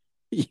Easter?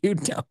 You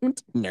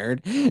don't,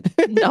 nerd.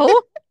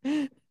 No?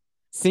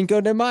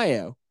 Cinco de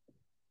Mayo.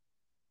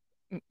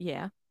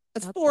 Yeah.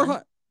 That's That's four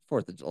fun.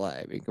 4th of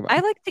July. I mean, come on. I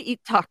like to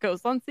eat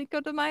tacos on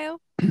Cinco de Mayo.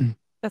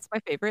 That's my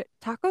favorite.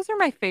 Tacos are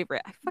my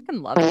favorite. I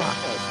fucking love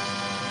tacos.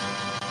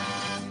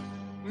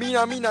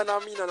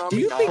 Do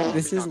you think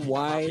this is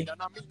why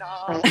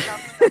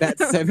that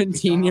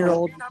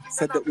 17-year-old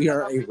said that we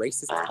are a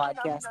racist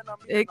podcast?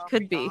 It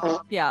could be.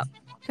 Yeah,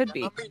 could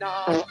be.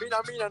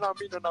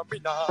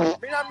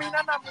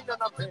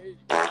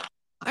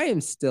 I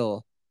am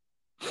still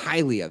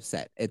highly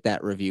upset at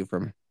that review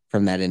from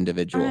that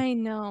individual. I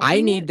know.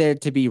 I need there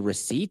to be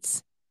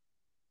receipts.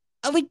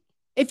 Like,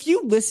 if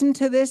you listen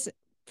to this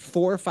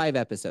 4 or 5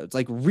 episodes,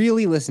 like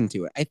really listen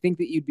to it, I think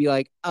that you'd be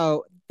like,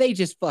 oh, they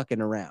just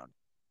fucking around.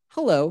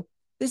 Hello,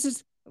 this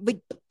is like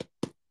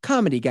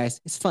comedy,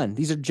 guys. It's fun.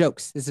 These are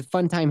jokes. This is a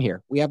fun time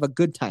here. We have a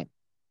good time.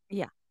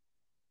 Yeah.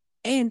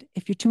 And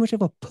if you're too much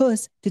of a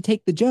puss to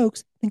take the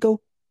jokes, then go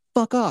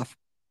fuck off.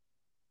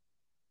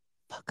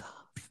 Fuck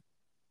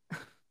off.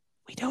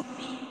 We don't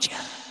need you.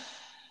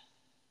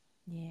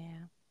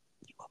 Yeah.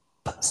 You a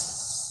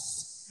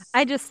puss.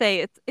 I just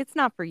say it's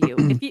not for you.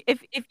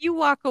 If you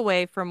walk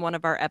away from one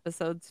of our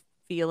episodes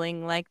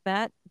feeling like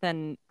that,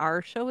 then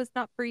our show is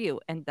not for you,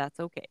 and that's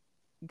okay.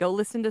 Go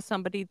listen to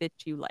somebody that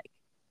you like.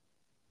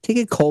 Take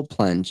a cold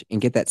plunge and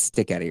get that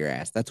stick out of your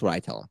ass. That's what I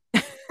tell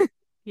them.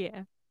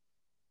 Yeah.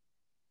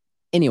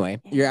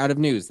 Anyway, Yeah. you're out of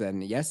news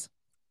then, yes?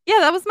 Yeah,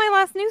 that was my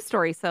last news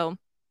story. So,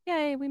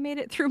 yay, we made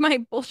it through my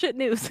bullshit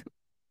news.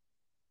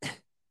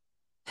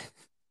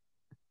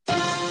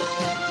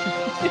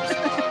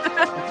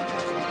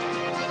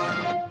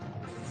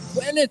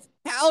 Gwyneth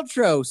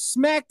Paltrow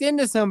smacked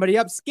into somebody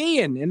up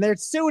skiing and they're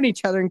suing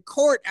each other in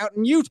court out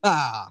in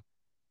Utah.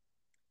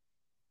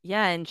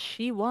 Yeah, and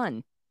she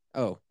won.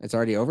 Oh, it's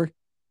already over?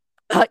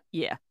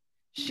 Yeah.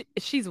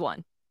 She's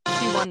won.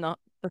 She won the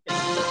thing.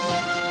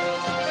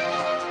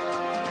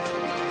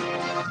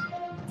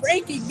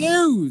 Breaking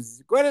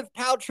news! Gwyneth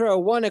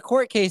Paltrow won a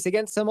court case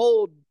against some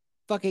old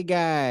fucking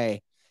guy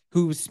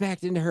who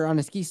smacked into her on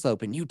a ski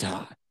slope in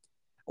Utah.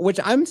 Which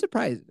I'm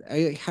surprised.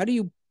 How do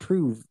you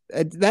prove?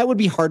 That would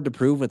be hard to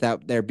prove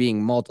without there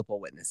being multiple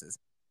witnesses.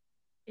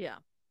 Yeah.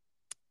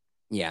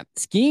 Yeah.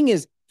 Skiing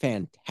is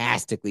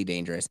fantastically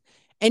dangerous.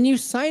 And you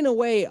sign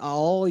away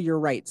all your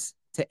rights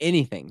to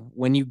anything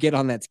when you get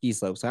on that ski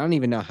slope. So I don't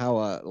even know how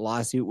a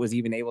lawsuit was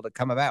even able to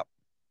come about.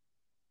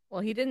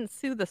 Well, he didn't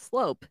sue the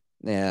slope.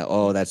 Yeah.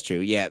 Oh, that's true.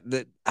 Yeah.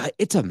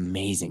 It's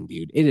amazing,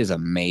 dude. It is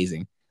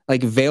amazing.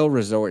 Like Vail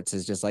Resorts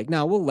is just like,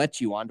 no, we'll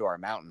let you onto our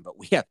mountain, but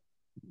we have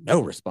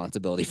no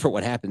responsibility for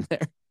what happened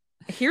there.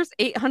 Here's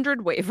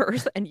 800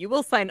 waivers, and you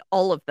will sign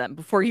all of them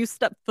before you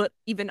step foot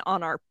even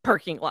on our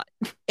parking lot.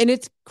 And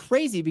it's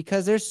crazy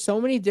because there's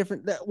so many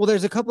different, well,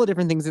 there's a couple of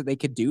different things that they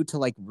could do to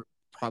like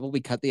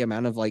probably cut the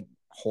amount of like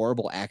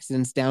horrible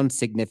accidents down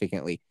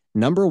significantly.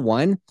 Number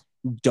one,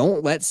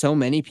 don't let so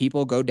many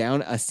people go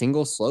down a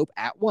single slope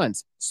at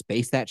once.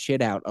 Space that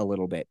shit out a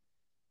little bit.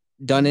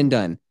 Done and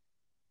done.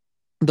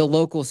 The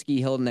local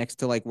ski hill next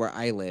to like where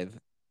I live,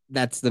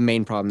 that's the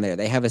main problem there.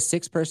 They have a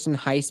 6-person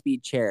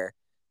high-speed chair,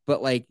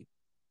 but like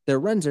their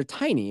runs are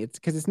tiny. It's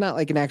because it's not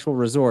like an actual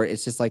resort.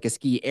 It's just like a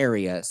ski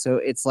area. So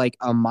it's like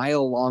a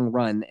mile-long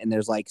run, and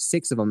there's like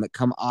 6 of them that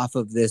come off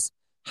of this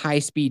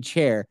high-speed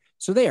chair.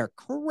 So they are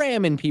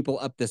cramming people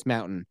up this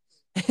mountain.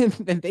 And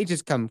then they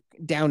just come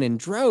down in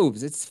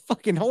droves. It's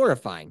fucking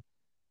horrifying.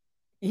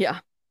 Yeah.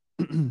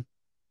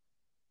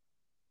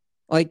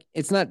 Like,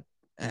 it's not,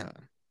 I don't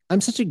know. I'm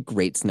such a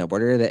great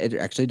snowboarder that it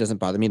actually doesn't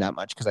bother me that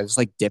much because I just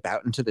like dip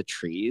out into the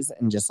trees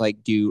and just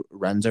like do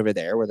runs over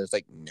there where there's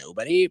like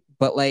nobody.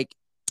 But like,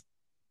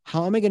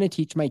 how am I going to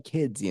teach my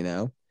kids, you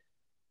know?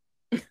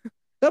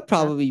 They'll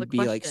probably the be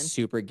like question.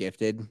 super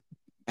gifted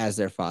as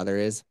their father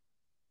is.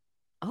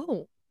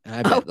 Oh,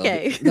 I bet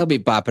okay. they'll be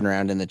bopping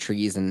around in the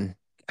trees and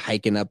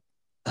hiking up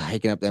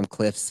them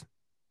cliffs.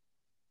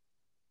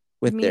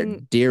 with their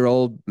mean- dear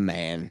old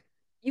man.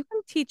 You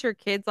can teach your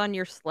kids on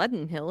your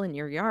sledding hill in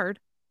your yard.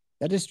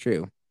 That is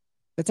true.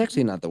 That's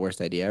actually not the worst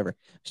idea ever.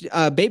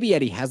 Baby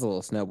Eddie has a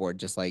little snowboard,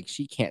 just like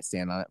she can't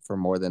stand on it for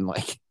more than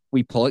like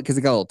we pull it because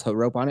it got a little tow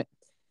rope on it,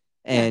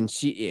 and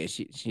she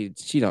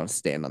don't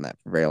stand on that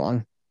for very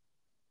long.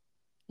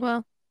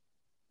 Well,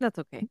 that's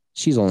okay.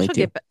 She's only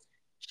She'll 2.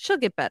 she'll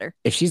get better.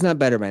 If she's not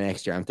better by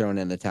next year, I'm throwing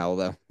in the towel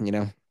though. You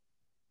know,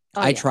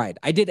 Oh, I yeah. tried.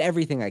 I did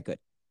everything I could.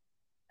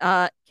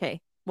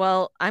 Okay.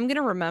 Well, I'm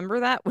gonna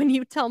remember that when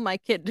you tell my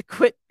kid to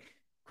quit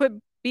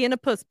being a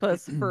puss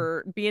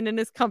for being in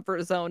his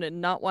comfort zone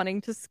and not wanting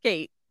to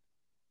skate.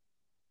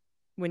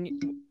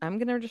 I'm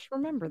gonna just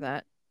remember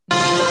that.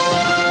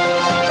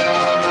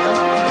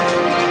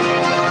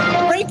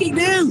 Breaking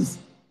news!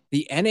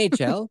 The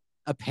NHL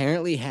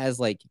apparently has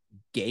like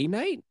gay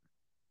night,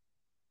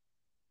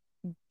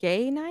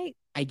 Gay night?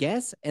 I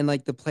guess, and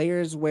like the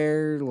players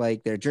wear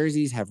like their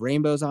jerseys have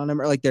rainbows on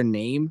them, or like their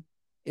name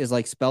is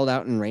like spelled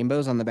out in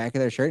rainbows on the back of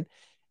their shirt.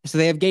 So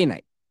they have gay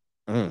night.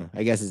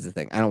 I guess is the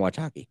thing. I don't watch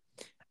hockey.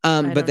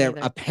 But don't they're either.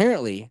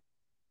 apparently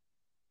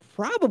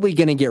probably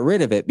going to get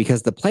rid of it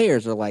because the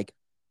players are like,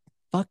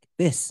 fuck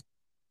this.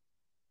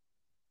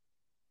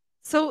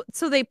 So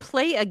they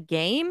play a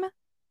game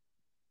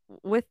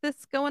with this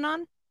going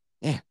on?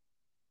 Yeah.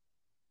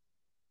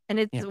 And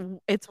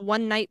it's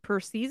one night per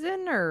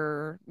season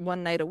or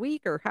one night a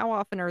week, or how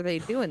often are they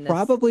doing this?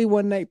 Probably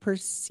one night per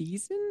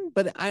season,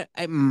 but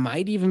I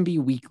might even be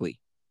weekly.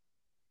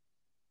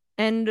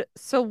 And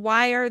so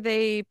why are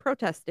they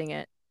protesting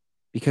it?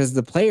 Because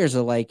the players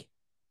are like,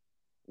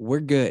 we're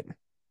good.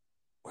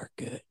 We're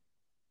good.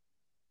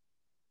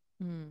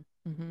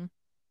 Mm-hmm.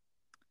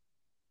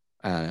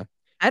 I don't know.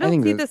 I don't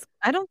think see that- this.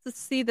 I don't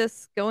see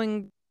this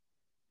going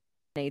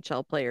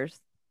NHL players.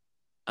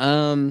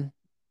 I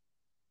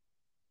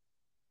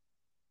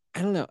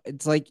don't know.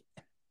 It's like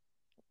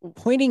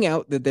pointing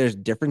out that there's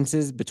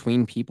differences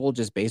between people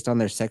just based on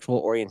their sexual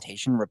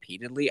orientation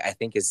repeatedly, I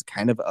think is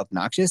kind of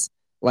obnoxious.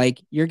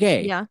 Like, you're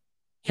gay. Yeah.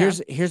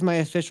 Here's my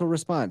official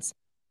response.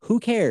 Who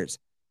cares?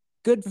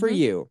 Good for Mhm.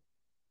 you.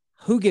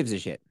 Who gives a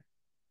shit?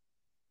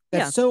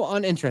 That's Yeah. so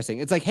uninteresting.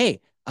 It's like,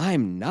 hey,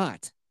 I'm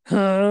not.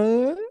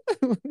 Huh?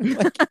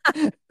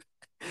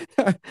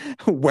 Like,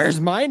 where's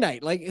my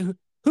night? Like,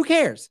 who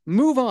cares?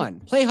 Move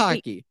on. Play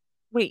hockey.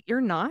 Wait,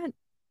 you're not?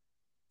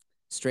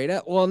 Straight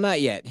up. Well,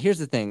 not yet. Here's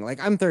the thing. Like,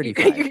 I'm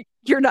 35.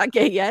 You're not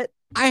gay yet?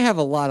 I have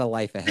a lot of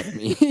life ahead of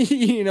me.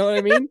 You know what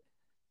I mean?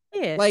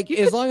 Yeah. Like,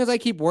 as long as I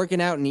keep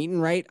working out and eating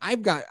right,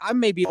 I'm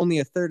maybe only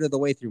a third of the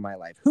way through my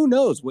life. Who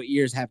knows what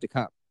years have to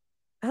come?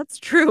 That's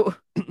true.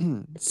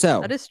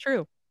 So, That is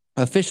true.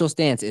 official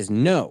stance is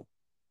no.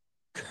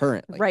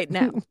 Currently. Right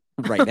now.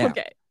 Right now.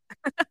 Okay.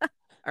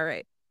 All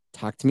right.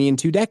 Talk to me in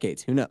 2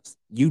 decades. Who knows?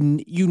 You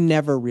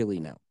never really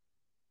know.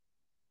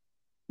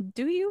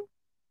 Do you?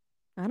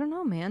 I don't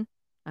know, man.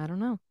 I don't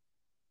know.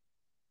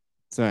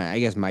 So I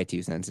guess my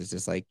 2 cents is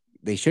just like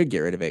they should get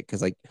rid of it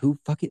because like who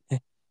fucking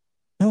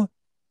no.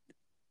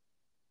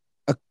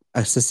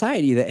 A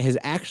society that has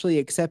actually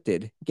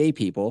accepted gay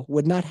people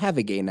would not have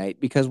a gay night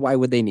because why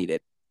would they need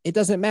it? It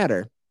doesn't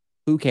matter.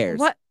 Who cares?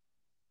 What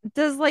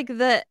does like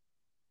the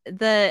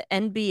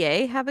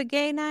NBA have a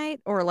gay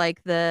night, or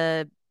like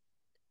the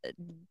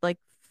like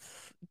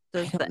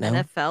does the don't know.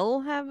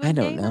 NFL have a I gay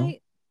don't know.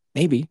 night?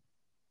 Maybe.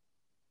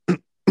 I it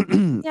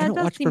don't does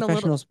watch seem a little-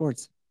 professional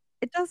sports.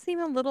 It does seem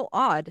a little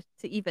odd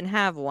to even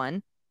have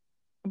one,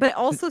 but it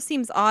also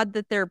seems odd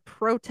that they're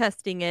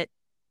protesting it.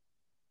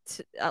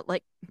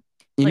 Like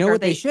You like, know are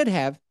what they they- should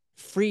have?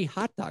 Free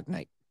hot dog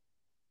night.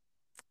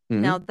 Mhm.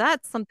 now,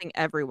 that's something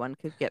everyone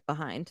could get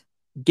behind.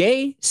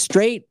 Gay,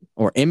 straight,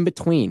 or in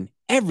between,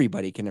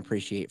 everybody can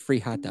appreciate free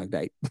hot dog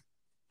night.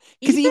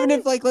 Because even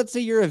if, like, let's say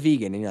you're a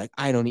vegan and you're like,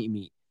 I don't eat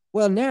meat.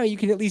 Well, now you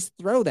can at least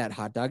throw that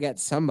hot dog at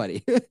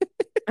somebody.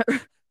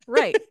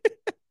 Right.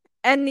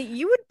 And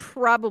you would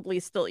probably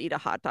still eat a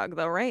hot dog,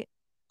 though, right?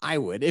 I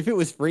would if it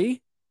was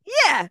free.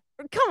 Yeah.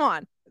 Come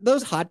on.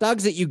 Those hot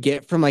dogs that you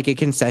get from like a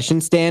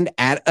concession stand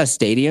at a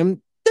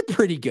stadium, they're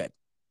pretty good.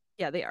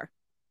 Yeah, they are.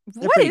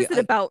 They're What pretty is good.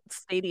 it about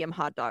stadium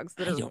hot dogs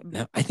that I are? don't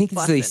know. I think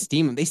it's they bussin'?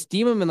 steam them. They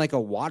steam them in like a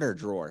water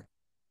drawer.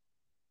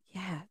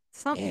 Yeah,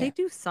 Yeah. they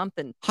do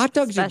something. Hot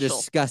dogs are Special.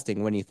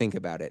 disgusting when you think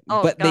about it,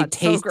 Oh but God, they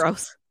taste so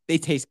gross. they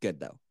taste good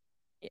though.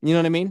 Yeah. You know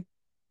what I mean?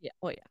 Yeah.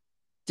 Oh yeah.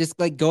 Just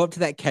like go up to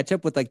that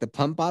ketchup with like the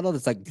pump bottle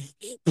that's like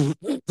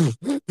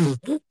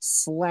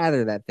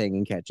slather that thing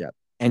in ketchup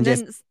and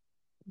just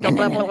and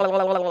then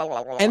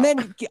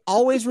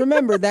always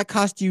remember that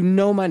cost you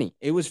no money.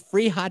 It was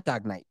free hot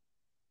dog night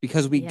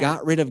because we Yeah.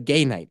 got rid of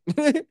gay night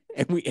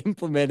and we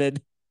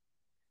implemented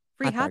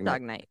free hot hot dog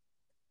dog night.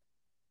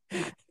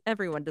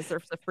 Everyone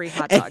deserves a free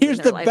hot And dog. in here's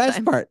their the best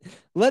lifetime. part.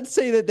 Let's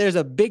say that there's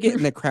a bigot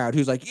in the crowd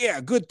who's like,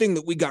 yeah, good thing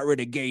that we got rid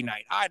of gay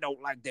night. I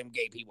don't like them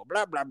gay people.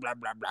 Blah, blah, blah,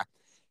 blah, blah.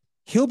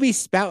 He'll be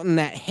spouting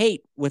that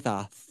hate with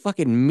a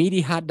fucking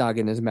meaty hot dog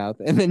in his mouth.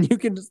 And then you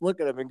can just look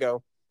at him and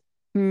go,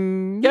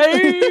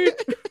 Gay!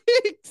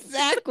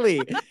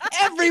 Exactly.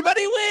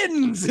 Everybody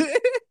wins.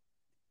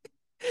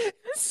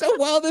 So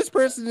while this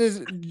person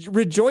is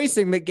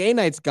rejoicing that game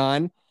night's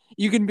gone,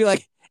 you can be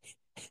like,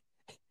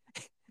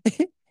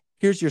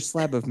 here's your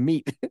slab of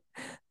meat.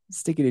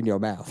 Stick it in your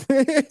mouth.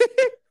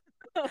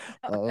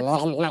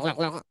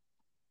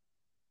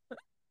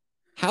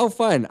 How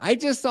fun. I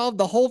just solved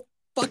the whole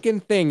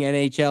fucking thing,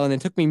 NHL, and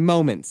it took me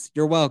moments.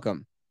 You're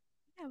welcome.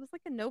 Yeah, it was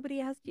like a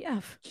nobody asked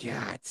Jeff.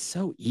 Yeah, it's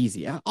so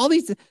easy. All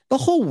these, the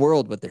whole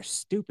world with their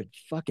stupid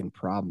fucking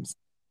problems.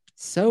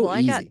 So Well,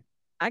 easy.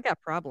 I got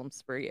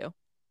problems for you.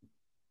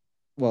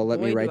 Well, let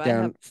me Boy, do write I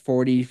down have-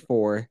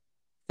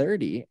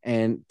 4430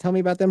 and tell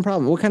me about them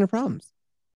problems. What kind of problems?